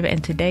perspective.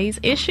 And today's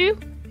issue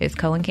is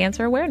colon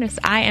cancer awareness.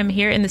 I am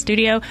here in the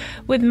studio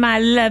with my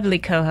lovely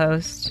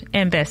co-host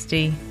and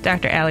bestie,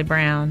 Dr. Allie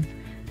Brown.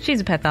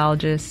 She's a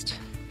pathologist.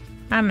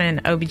 I'm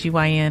an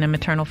OBGYN, a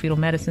maternal fetal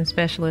medicine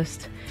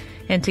specialist.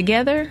 And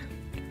together,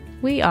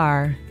 we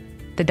are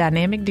the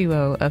dynamic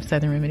duo of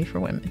Southern Remedy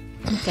for Women.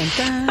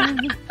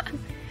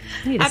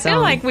 I feel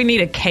like we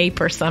need a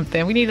cape or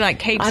something. We need like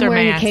capes or masks. I'm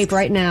wearing a cape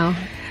right now.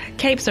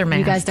 Capes or masks.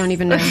 You guys don't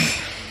even know.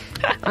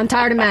 I'm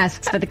tired of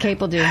masks, but the cape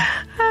will do.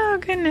 Oh,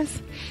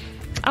 goodness.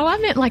 Oh, I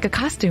meant like a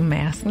costume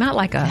mask, not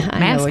like a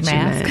mask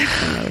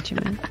mask. I know what you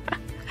meant.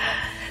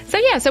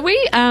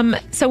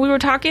 So we were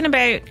talking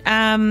about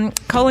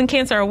colon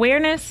cancer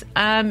awareness,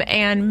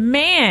 and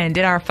man,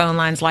 did our phone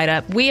lines light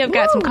up. We have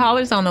got some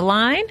callers on the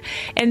line,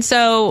 and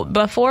so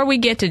before we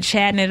get to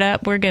chatting it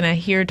up, we're going to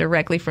hear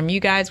directly from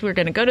you guys. We're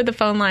going to go to the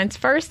phone lines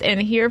first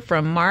and hear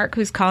from Mark,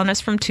 who's calling us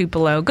from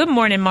Tupelo. Good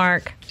morning,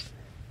 Mark.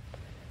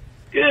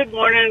 Good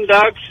morning,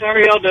 Docs. How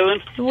are y'all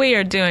doing? We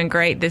are doing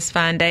great this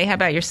fine day. How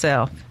about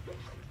yourself?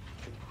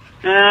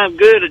 I'm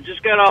good. I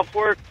just got off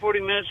work 40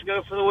 minutes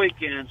ago for the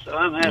weekend, so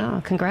I'm happy.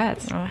 Oh,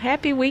 congrats. Oh,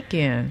 happy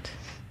weekend.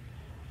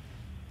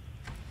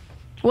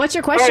 What's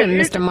your question, right,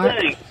 Mr. Mark?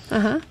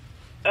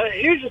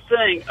 Here's the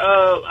thing.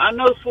 I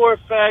know for a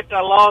fact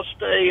I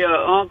lost a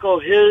uncle.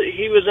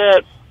 He was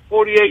at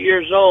 48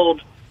 years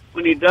old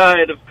when he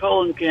died of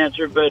colon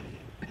cancer, but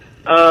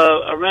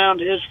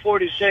around his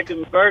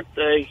 42nd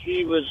birthday,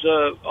 he was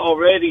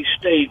already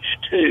stage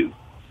 2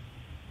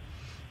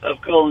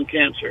 of colon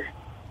cancer.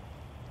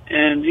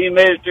 And he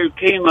made it through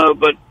chemo,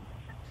 but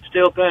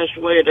still passed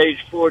away at age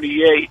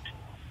 48.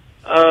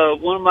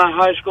 One of my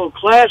high school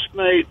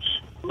classmates'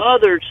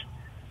 mothers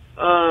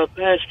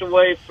passed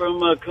away from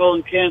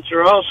colon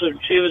cancer also.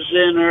 She was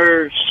in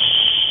her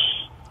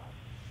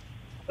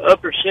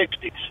upper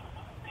 60s.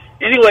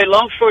 Anyway,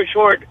 long story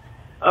short,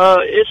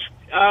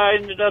 I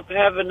ended up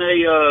having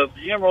a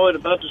hemorrhoid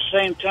about the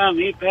same time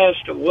he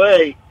passed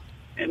away,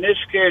 and this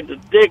scared the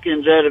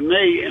dickens out of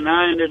me, and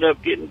I ended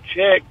up getting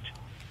checked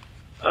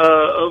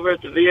over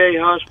at the VA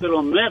hospital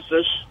in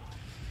Memphis,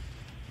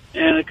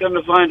 and I come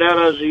to find out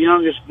I was the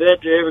youngest vet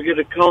to ever get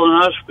a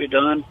colonoscopy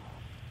done.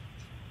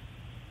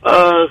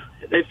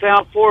 They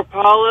found 4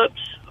 polyps.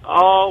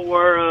 All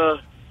were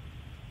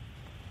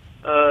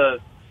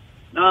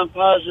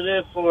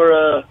non-positive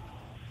for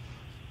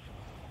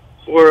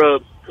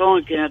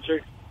colon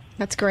cancer.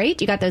 That's great.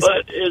 You got those.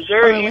 But is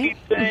there early?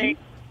 anything?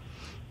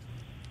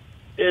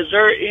 Is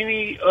there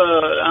any?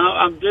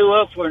 I'm due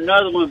up for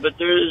another one, but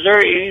is there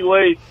any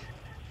way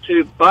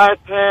to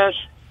bypass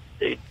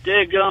the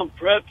daggum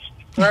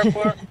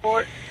for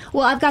it?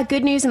 Well, I've got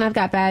good news and I've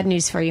got bad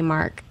news for you,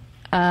 Mark.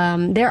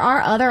 There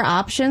are other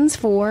options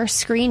for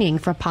screening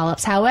for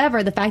polyps.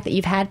 However, the fact that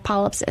you've had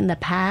polyps in the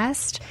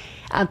past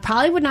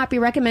probably would not be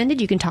recommended.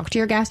 You can talk to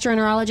your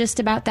gastroenterologist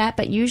about that,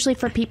 but usually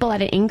for people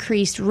at an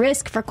increased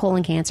risk for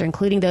colon cancer,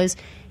 including those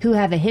who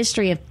have a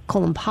history of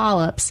colon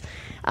polyps,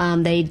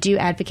 they do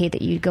advocate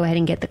that you go ahead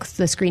and get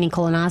the screening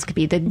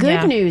colonoscopy. The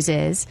good news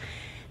is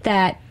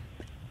that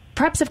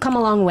preps have come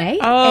a long way.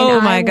 Oh,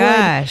 and my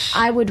gosh.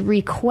 I would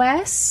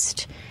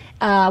request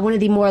one of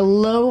the more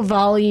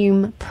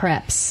low-volume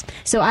preps.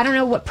 So I don't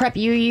know what prep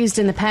you used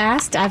in the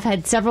past. I've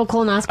had several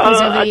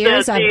colonoscopies over the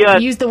years.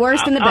 I've used the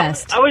worst and the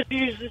best. I was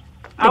using...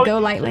 Go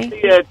lightly?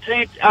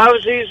 I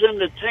was using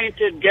the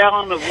tainted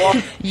gallon of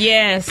water.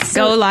 Yes,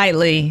 Go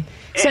Lightly.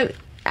 So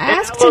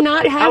ask to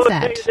not have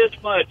that. I will tell you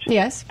this much.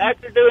 Yes.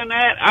 After doing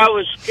that, I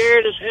was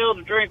scared as hell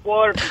to drink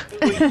water for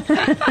 2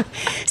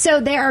 weeks. So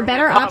there are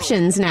better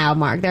options now,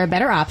 Mark. There are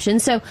better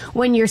options. So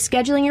when you're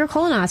scheduling your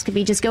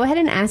colonoscopy, just go ahead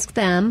and ask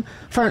them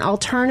for an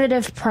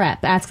alternative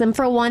prep. Ask them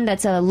for one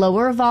that's a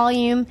lower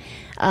volume.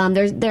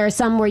 There are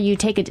some where you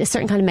take a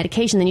certain kind of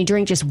medication, then you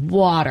drink just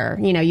water.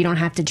 You know, you don't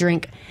have to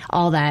drink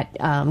all that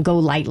Go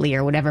Lightly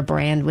or whatever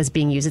brand was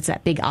being used. It's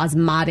that big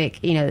osmotic,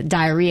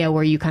 diarrhea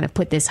where you kind of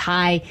put this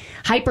high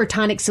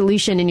hypertonic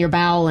solution in your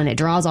bowel and it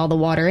draws all the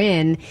water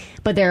in.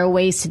 But there are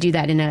ways to do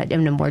that in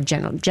a more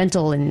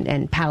gentle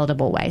and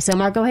palatable way. So,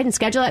 Mark, go ahead and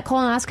schedule that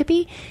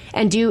colonoscopy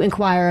and do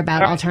inquire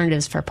about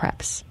alternatives for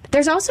preps.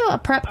 There's also a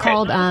prep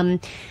called... One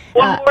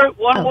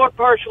more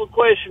partial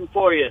question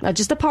for you.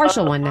 Just a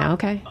partial one now,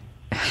 okay?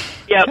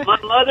 Yeah, my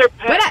mother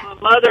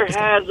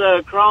has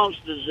Crohn's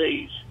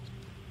disease.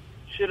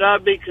 Should I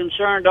be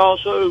concerned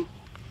also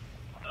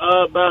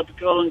about the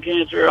colon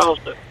cancer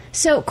also?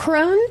 So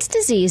Crohn's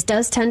disease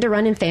does tend to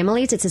run in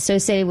families. It's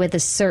associated with a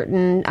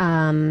certain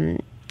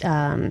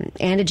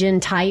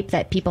antigen type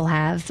that people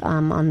have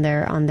on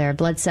their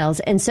blood cells,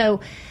 and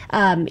so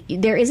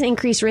there is an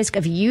increased risk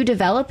of you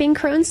developing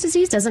Crohn's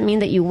disease. Doesn't mean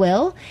that you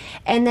will.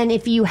 And then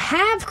if you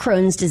have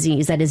Crohn's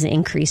disease, that is an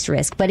increased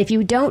risk. But if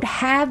you don't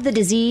have the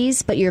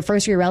disease, but your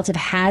relative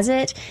has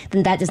it,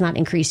 then that does not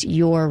increase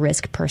your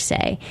risk per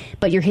se.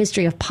 But your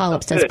history of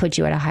polyps does put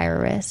you at a higher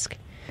risk.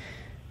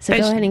 So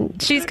go ahead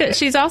and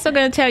she's also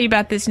going to tell you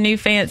about this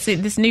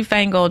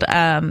newfangled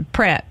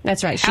prep.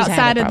 That's right. She's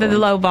outside of the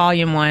low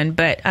volume one,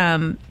 but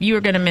you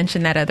were going to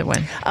mention that other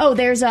one. Oh,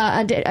 there's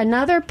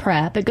another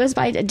prep. It goes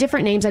by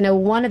different names. I know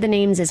one of the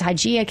names is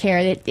Hygia Care.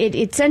 It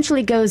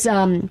essentially goes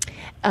from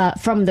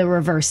the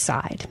reverse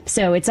side,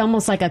 so it's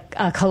almost like a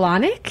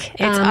colonic.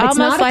 It's almost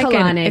not like a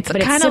colonic, but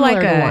it's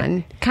similar to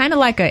one. Kind of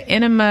like an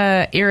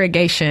enema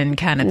irrigation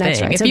kind of That's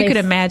thing. right. If So you could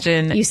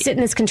imagine, you sit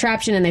in this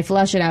contraption and they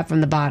flush it out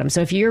from the bottom.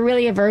 So if you're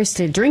really averse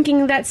to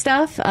drinking that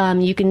stuff,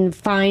 you can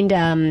find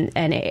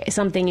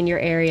something in your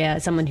area,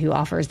 someone who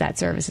offers that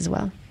service as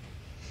well.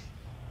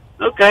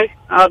 Okay,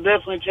 I'll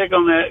definitely check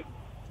on that.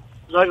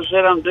 Like I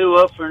said, I'm due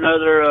up for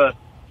another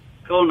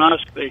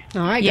colonoscopy.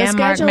 All right, yeah,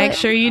 Mark, make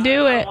sure you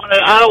do it.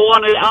 I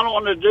don't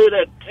want to do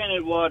that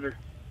tainted water.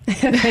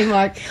 Okay,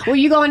 Mark. Well,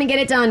 you go on and get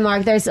it done,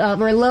 Mark.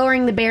 We're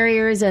lowering the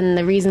barriers and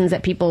the reasons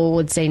that people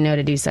would say no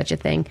to do such a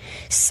thing.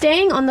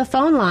 Staying on the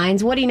phone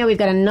lines, what do you know? We've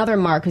got another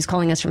Mark who's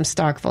calling us from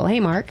Starkville. Hey,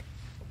 Mark.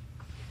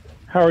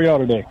 How are y'all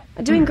today?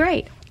 Doing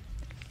great.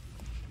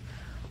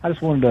 I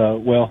just wanted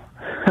to,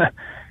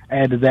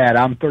 add to that.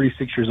 I'm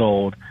 36 years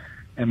old,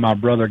 and my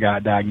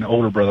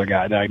older brother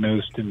got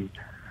diagnosed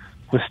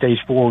with stage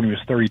 4 when he was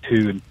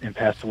 32 and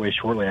passed away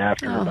shortly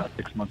after, about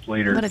 6 months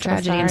later. What a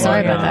tragedy. I'm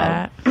sorry about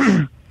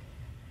that.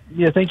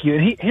 Yeah, thank you.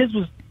 And his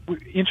was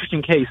an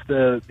interesting case.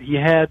 He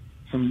had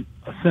a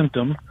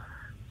symptom,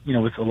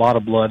 with a lot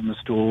of blood in the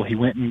stool. He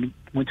went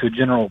to a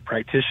general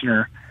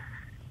practitioner,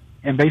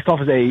 and based off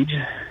his age,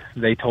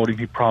 they told him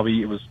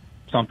it was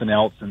something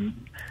else and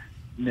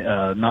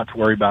not to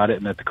worry about it,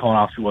 and that the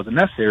colonoscopy wasn't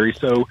necessary.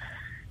 So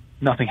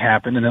nothing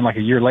happened. And then like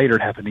a year later,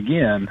 it happened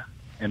again,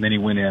 and then he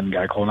went in and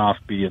got a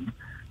colonoscopy in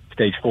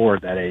stage 4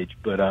 at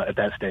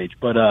that stage.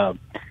 But a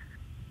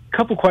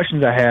couple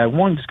questions I had.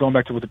 One, just going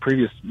back to what the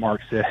previous Mark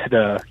said.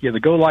 The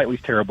Go Lightly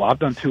is terrible. I've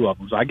done 2 of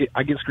them. So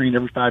I get screened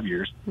every 5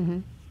 years,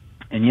 and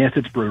yes,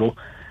 it's brutal.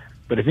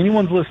 But if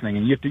anyone's listening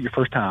and you have to do it your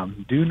first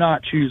time, do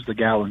not choose the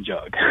gallon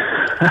jug.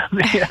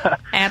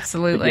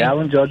 Absolutely. The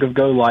gallon jug of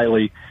Go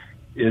Lightly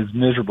is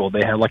miserable.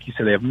 They have, like you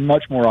said, they have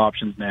much more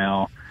options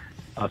now.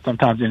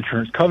 Sometimes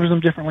insurance covers them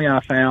differently, I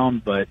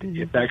found, but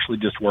it's actually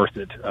just worth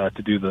it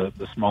to do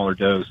the smaller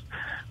dose.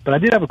 But I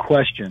did have a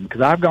question,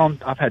 because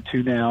I've had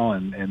 2 now,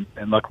 and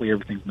luckily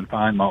everything's been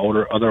fine. My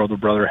older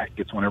brother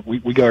gets one.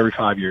 We go every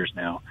 5 years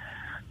now.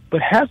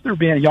 But has there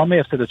been, y'all may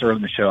have said this earlier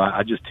in the show,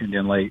 I just tuned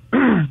in late,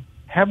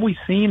 have we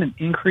seen an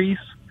increase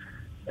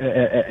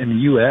in the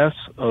U.S.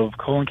 of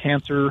colon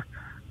cancer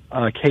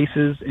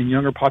cases in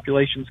younger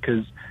populations?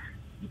 Because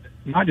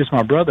not just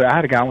my brother, I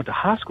had a guy I went to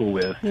high school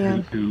with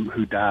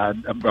who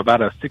died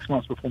about 6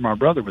 months before my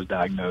brother was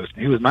diagnosed.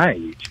 He was my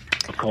age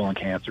of colon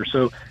cancer.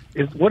 So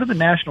what are the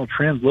national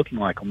trends looking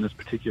like on this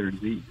particular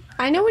disease?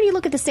 I know when you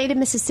look at the state of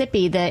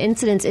Mississippi, the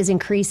incidence is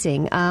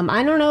increasing.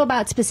 I don't know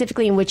about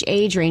specifically in which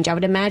age range. I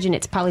would imagine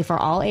it's probably for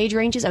all age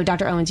ranges. Oh,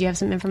 Dr. Owens, you have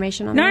some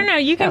information on that? No,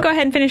 you can go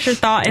ahead and finish your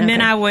thought, and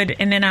Okay.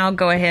 then I'll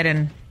go ahead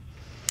and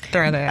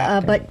throw that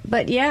out there.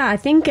 But yeah, I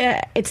think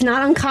it's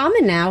not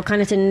uncommon now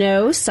kind of to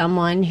know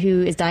someone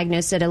who is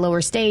diagnosed at a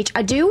lower stage.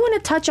 I do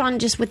want to touch on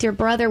just with your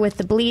brother with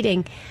the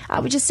bleeding. I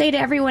would just say to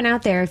everyone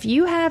out there, if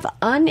you have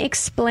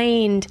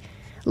unexplained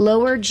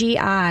lower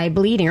GI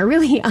bleeding or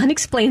really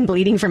unexplained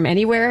bleeding from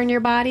anywhere in your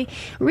body,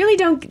 really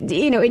don't,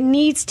 it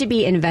needs to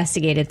be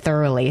investigated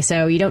thoroughly.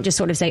 So you don't just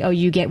sort of say, oh,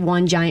 you get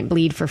one giant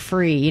bleed for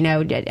free.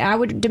 I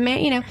would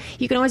demand,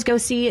 you can always go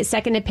see a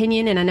second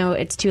opinion. And I know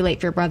it's too late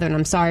for your brother and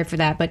I'm sorry for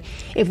that. But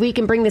if we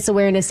can bring this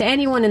awareness to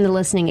anyone in the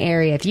listening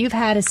area, if you've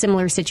had a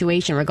similar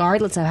situation,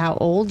 regardless of how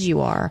old you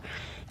are,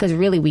 because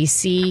really we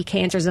see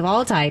cancers of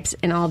all types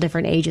in all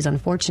different ages,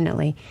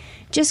 unfortunately.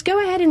 Just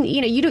go ahead and,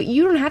 you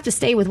don't have to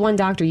stay with one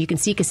doctor. You can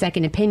seek a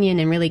second opinion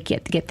and really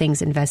get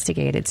things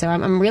investigated. So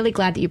I'm really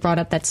glad that you brought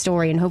up that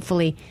story, and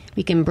hopefully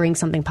we can bring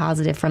something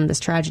positive from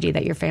this tragedy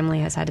that your family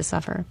has had to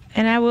suffer.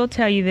 And I will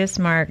tell you this,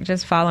 Mark,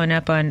 just following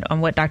up on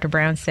what Dr.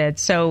 Brown said.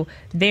 So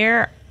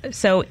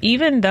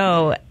even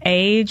though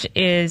age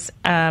is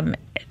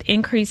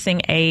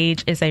increasing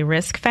age is a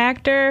risk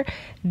factor,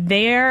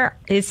 there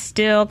is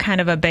still kind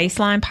of a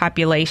baseline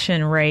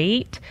population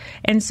rate.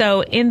 And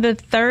so in the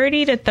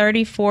 30 to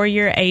 34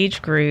 year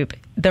age group,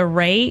 the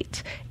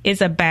rate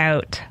is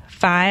about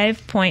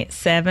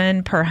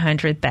 5.7 per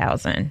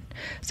 100,000.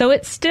 So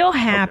it still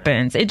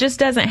happens. It just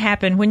doesn't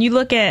happen. When you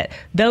look at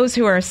those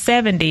who are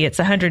 70, it's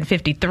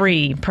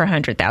 153 per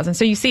 100,000.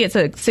 So you see it's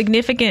a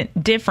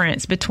significant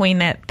difference between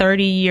that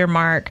 30-year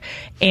mark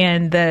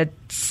and the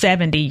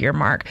 70-year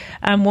mark.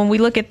 When we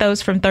look at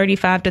those from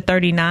 35 to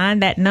 39,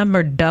 that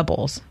number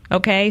doubles.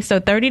 Okay, so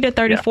 30 to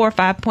 34,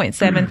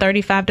 5.7,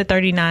 35 to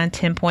 39,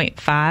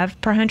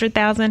 10.5 per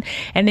 100,000.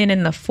 And then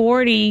in the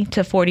 40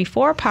 to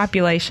 44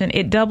 population,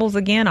 it doubles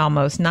again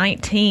almost,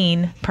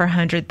 19 per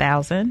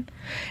 100,000.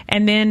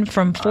 And then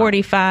from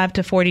 45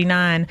 to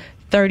 49,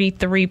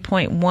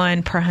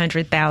 33.1 per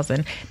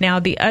 100,000. Now,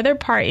 the other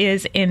part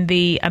is in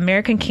the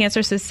American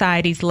Cancer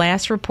Society's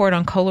last report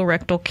on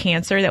colorectal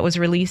cancer that was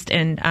released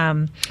in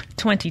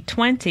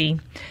 2020,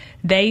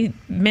 they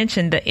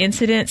mentioned the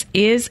incidence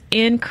is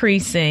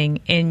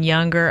increasing in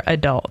younger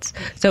adults.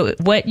 So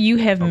what you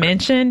have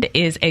mentioned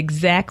is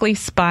exactly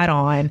spot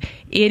on.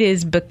 It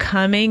is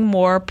becoming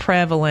more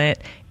prevalent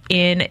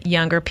in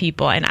younger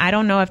people. And I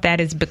don't know if that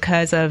is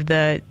because of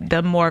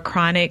the more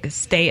chronic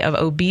state of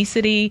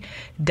obesity,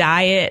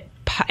 diet,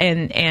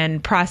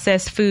 and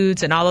processed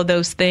foods and all of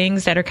those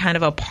things that are kind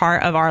of a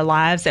part of our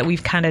lives that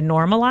we've kind of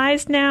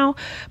normalized now.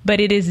 But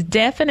it is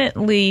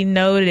definitely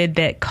noted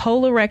that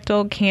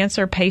colorectal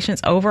cancer patients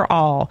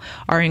overall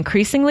are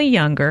increasingly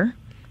younger.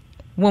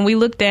 When we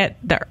looked at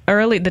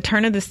the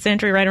turn of the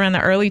century, right around the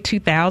early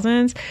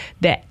 2000s,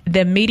 that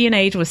the median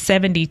age was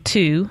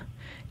 72.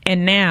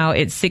 And now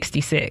it's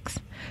 66.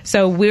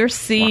 So we're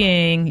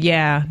seeing,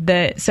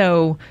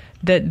 the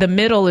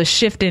middle is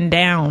shifting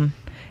down,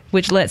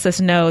 which lets us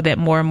know that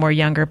more and more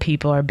younger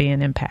people are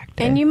being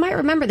impacted. And you might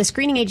remember the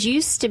screening age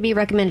used to be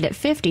recommended at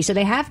 50. So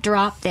they have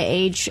dropped the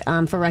age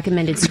for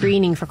recommended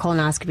screening for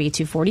colonoscopy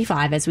to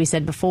 45, as we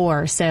said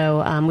before. So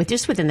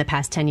within the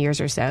past 10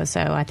 years or so.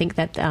 So I think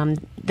that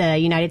the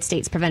United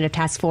States Preventive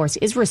Task Force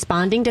is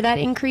responding to that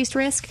increased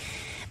risk.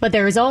 But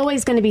there is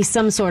always going to be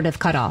some sort of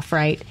cutoff,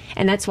 right?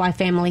 And that's why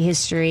family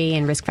history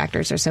and risk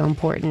factors are so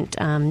important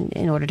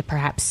in order to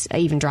perhaps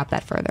even drop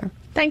that further.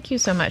 Thank you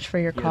so much for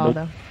your call,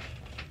 though.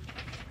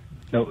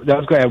 No, that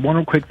was great.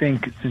 One quick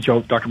thing, since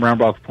Dr. Brown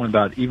brought up the point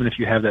about even if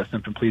you have that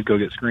symptom, please go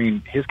get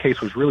screened. His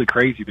case was really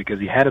crazy because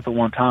he had it the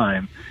one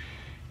time.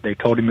 They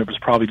told him it was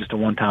probably just a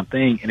one-time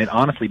thing, and it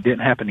honestly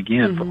didn't happen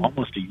again for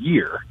almost a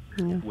year,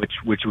 which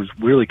was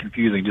really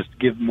confusing. Just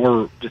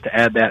to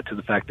add that to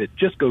the fact that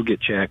just go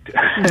get checked.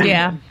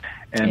 Yeah,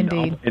 and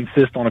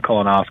insist on a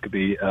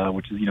colonoscopy,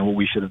 which is what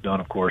we should have done,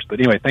 of course.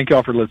 But anyway, thank you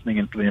all for listening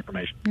and for the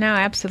information. No,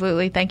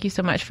 absolutely. Thank you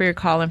so much for your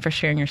call and for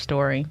sharing your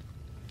story.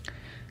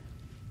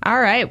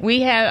 All right,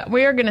 we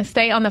are going to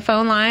stay on the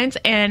phone lines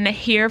and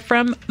hear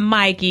from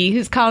Mikey,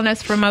 who's calling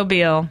us from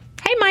Mobile.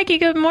 Hey, Mikey.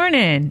 Good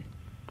morning.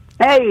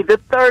 Hey, the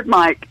third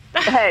Mike.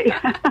 Hey.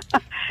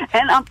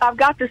 And I've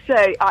got to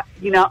say,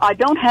 I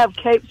don't have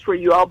capes for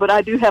you all, but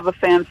I do have a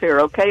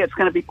fanfare, okay? It's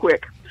going to be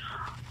quick.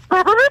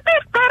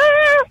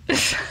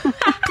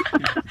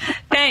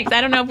 Thanks. I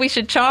don't know if we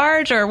should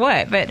charge or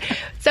what, but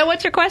so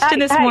what's your question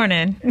this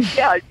morning?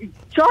 Yeah,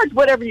 charge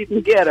whatever you can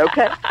get,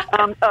 okay?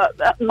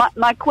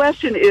 My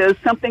question is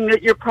something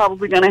that you're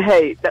probably going to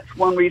hate. That's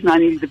one reason I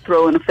needed to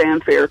throw in a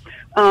fanfare,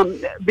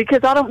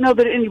 because I don't know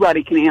that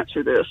anybody can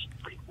answer this.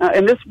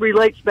 And this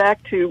relates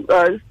back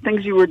to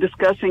things you were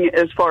discussing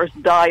as far as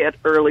diet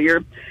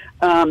earlier.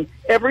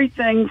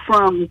 Everything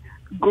from,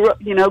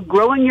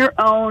 growing your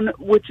own,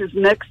 which is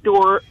next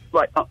door,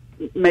 like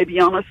maybe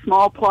on a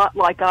small plot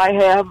like I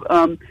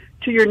have,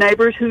 to your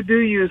neighbors who do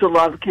use a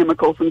lot of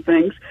chemicals and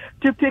things,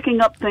 to picking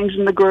up things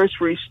in the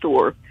grocery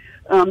store.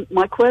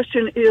 My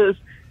question is,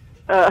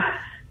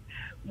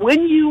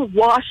 when you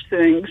wash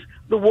things,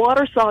 the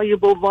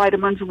water-soluble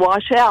vitamins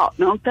wash out,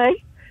 don't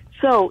they?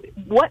 So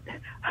what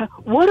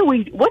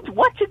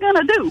you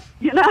gonna do?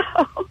 You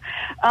know,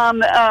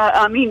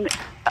 I mean,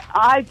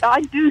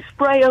 I do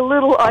spray a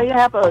little. I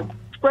have a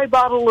spray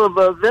bottle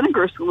of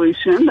vinegar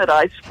solution that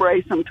I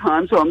spray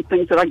sometimes on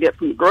things that I get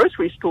from the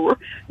grocery store.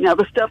 Now,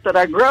 the stuff that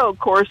I grow, of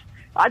course,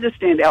 I just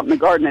stand out in the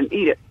garden and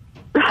eat it.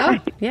 Oh,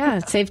 yeah,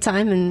 save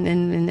time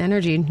and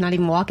energy, not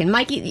even walking.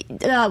 Mikey,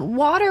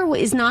 water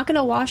is not going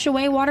to wash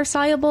away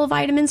water-soluble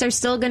vitamins. Are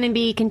still going to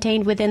be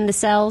contained within the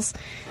cells.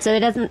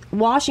 So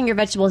washing your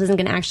vegetables isn't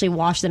going to actually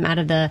wash them out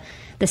of the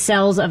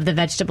cells of the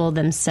vegetable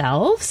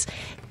themselves.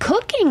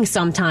 Cooking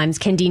sometimes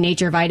can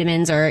denature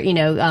vitamins or,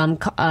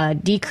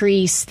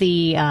 decrease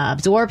the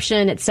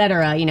absorption, et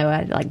cetera,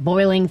 like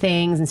boiling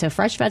things. And so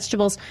fresh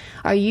vegetables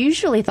are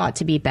usually thought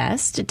to be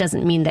best. It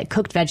doesn't mean that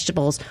cooked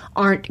vegetables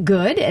aren't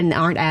good and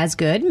aren't as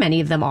good.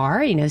 Many of them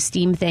are,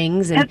 steam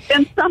things. And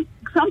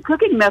some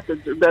cooking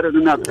methods are better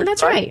than others.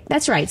 That's right.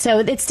 That's right. So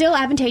it's still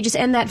advantageous.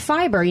 And that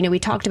fiber, we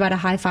talked about a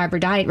high fiber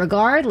diet,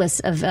 regardless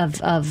of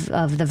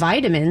the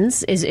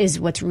vitamins, is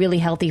what's really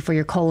healthy for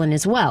your colon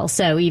as well.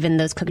 So even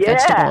those cooked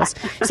vegetables.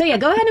 So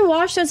go ahead and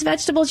wash those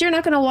vegetables. You're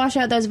not going to wash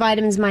out those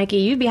vitamins, Mikey.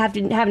 You'd be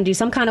having to do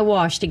some kind of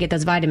wash to get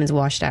those vitamins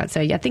washed out. So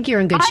I think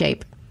you're in good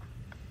shape.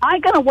 I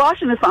ain't going to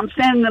wash them if I'm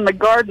standing in the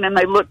garden and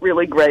they look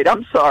really great.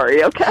 I'm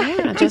sorry, okay?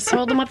 Yeah, just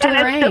hold them up to the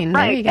rain.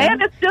 There you go.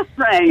 And it's just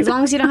rain. As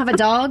long as you don't have a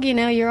dog,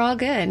 you're all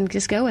good.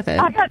 Just go with it.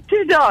 I got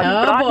 2 dogs.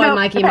 Oh, boy,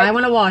 Mikey, you might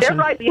want to wash them.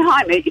 They're right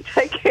behind me.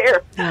 Take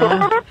care.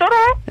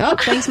 Oh,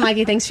 thanks,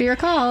 Mikey. Thanks for your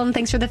call, and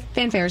thanks for the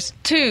fanfares.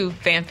 2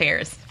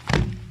 fanfares.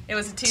 It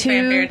was a 2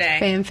 fanfare day.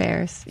 2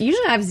 fanfares.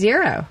 Usually I have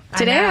 0.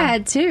 Today I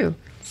had 2.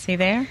 See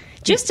there?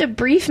 Just a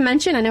brief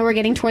mention, I know we're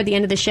getting toward the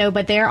end of the show,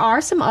 but there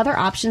are some other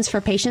options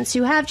for patients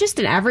who have just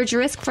an average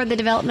risk for the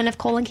development of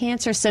colon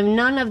cancer. So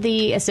none of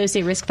the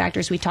associated risk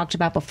factors we talked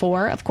about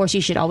before. Of course, you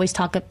should always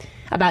talk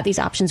about these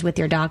options with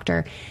your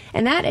doctor.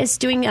 And that is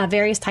doing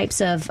various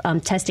types of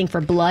testing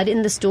for blood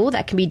in the stool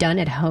that can be done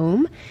at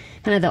home.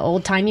 Kind of the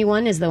old-timey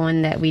one is the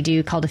one that we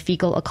do called a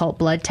fecal occult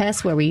blood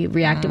test, where we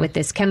react it with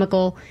this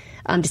chemical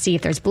to see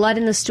if there's blood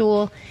in the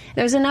stool.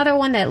 There's another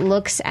one that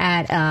looks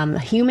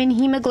at human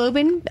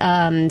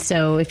hemoglobin.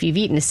 So if you've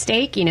eaten a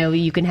steak,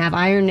 you can have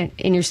iron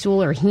in your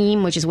stool, or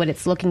heme, which is what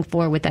it's looking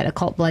for with that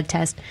occult blood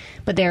test.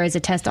 But there is a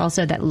test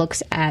also that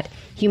looks at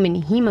human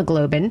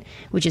hemoglobin,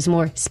 which is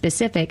more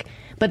specific.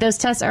 But those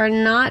tests are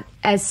not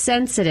as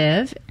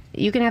sensitive.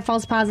 You can have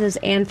false positives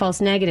and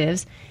false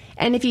negatives.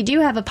 And if you do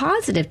have a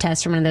positive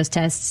test from one of those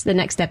tests, the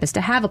next step is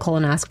to have a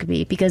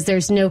colonoscopy, because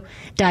there's no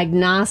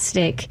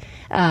diagnostic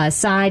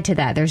side to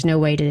that. There's no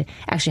way to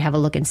actually have a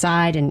look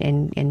inside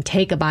and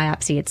take a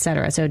biopsy, et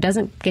cetera. So it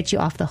doesn't get you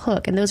off the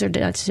hook. And those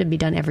should be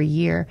done every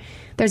year.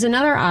 There's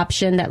another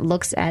option that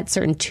looks at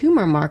certain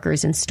tumor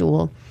markers in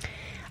stool.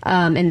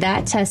 And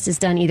that test is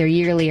done either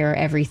yearly or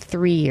every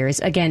 3 years.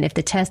 Again, if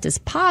the test is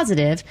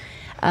positive,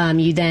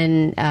 you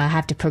then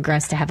have to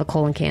progress to have a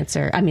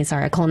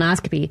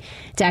colonoscopy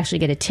to actually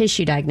get a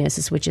tissue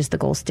diagnosis, which is the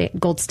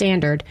gold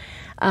standard.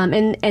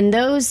 And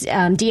those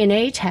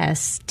DNA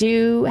tests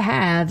do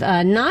have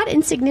not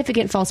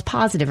insignificant false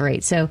positive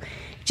rates. So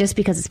just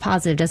because it's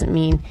positive doesn't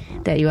mean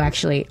that you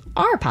actually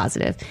are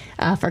positive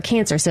for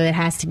cancer. So it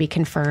has to be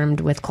confirmed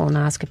with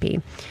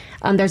colonoscopy.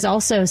 There's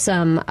also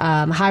some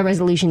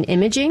high-resolution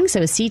imaging,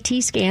 so a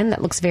CT scan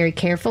that looks very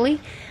carefully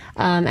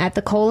at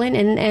the colon,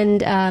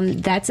 and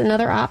that's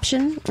another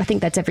option. I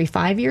think that's every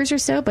 5 years or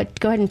so, but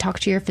go ahead and talk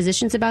to your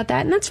physicians about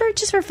that. And that's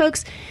just for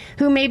folks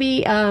who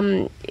maybe,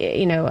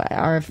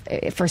 are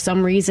for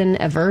some reason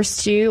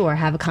averse to or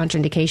have a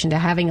contraindication to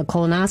having a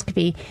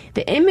colonoscopy.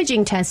 The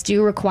imaging tests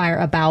do require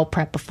a bowel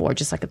prep before,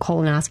 just like a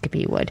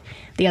colonoscopy would.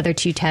 The other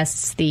 2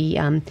 tests,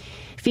 the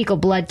fecal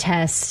blood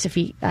test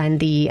and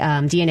the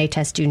DNA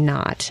test, do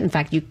not. In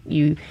fact,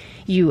 you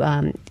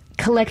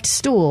collect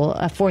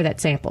stool for that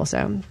sample,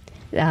 so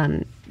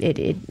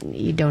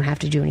you don't have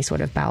to do any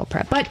sort of bowel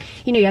prep. But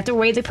you have to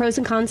weigh the pros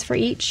and cons for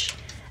each.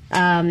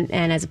 And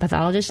as a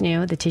pathologist,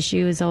 the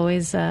tissue is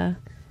always the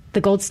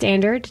gold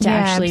standard to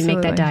actually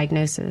make that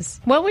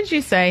diagnosis. What would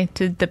you say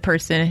to the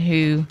person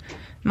who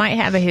might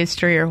have a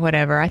history or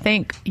whatever? I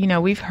think,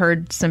 we've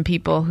heard some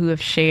people who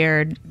have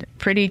shared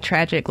pretty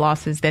tragic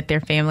losses that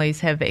their families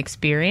have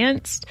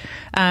experienced,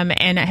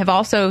 and have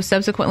also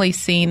subsequently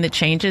seen the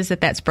changes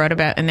that's brought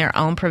about in their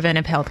own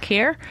preventive health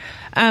care.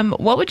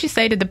 What would you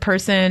say to the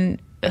person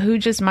who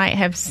just might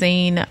have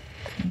seen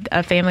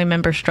a family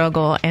member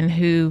struggle and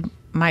who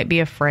might be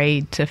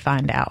afraid to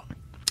find out?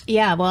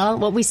 Yeah, well,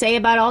 what we say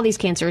about all these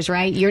cancers,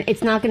 right?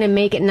 It's not going to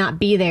make it not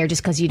be there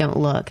just because you don't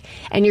look.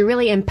 And you're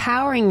really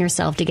empowering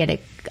yourself to get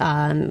it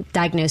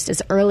diagnosed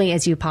as early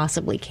as you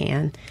possibly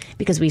can,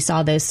 because we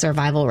saw those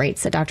survival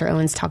rates that Dr.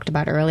 Owens talked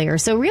about earlier.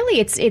 So really,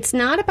 it's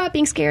not about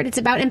being scared. It's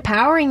about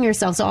empowering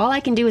yourself. So all I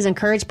can do is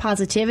encourage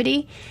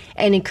positivity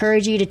and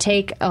encourage you to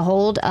take a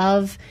hold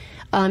of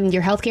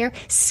your healthcare,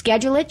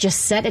 schedule it.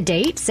 Just set a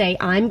date. Say,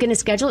 I'm going to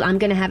schedule it. I'm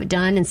going to have it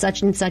done in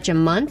such and such a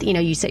month.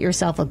 You set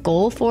yourself a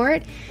goal for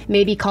it.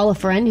 Maybe call a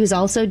friend who's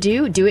also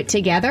due. Do it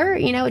together.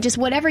 Just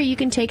whatever you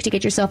can take to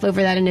get yourself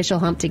over that initial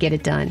hump to get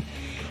it done.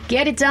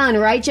 Get it done,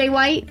 right, Jay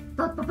White?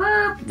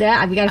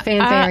 Yeah, we got a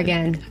fanfare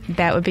again.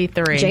 That would be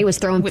 3. Jay was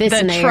throwing fists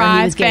in the air and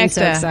he was getting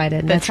so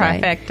excited. The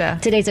trifecta.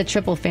 Right. Today's a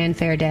triple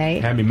fanfare day.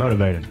 Had me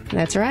motivated.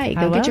 That's right.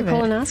 Go get your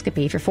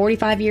colonoscopy. If you're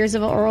 45 years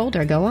or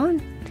older, go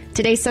on.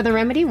 Today's Southern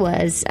Remedy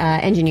was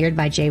engineered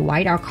by Jay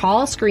White. Our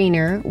call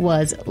screener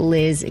was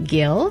Liz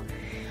Gill.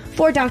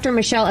 For Dr.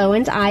 Michelle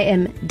Owens, I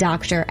am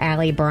Dr.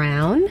 Allie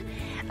Brown.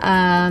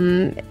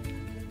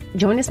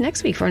 Join us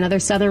next week for another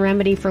Southern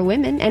Remedy for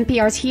Women.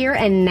 NPR's Here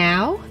and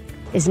Now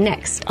is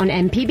next on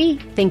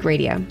MPB Think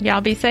Radio.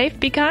 Y'all be safe,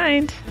 be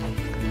kind.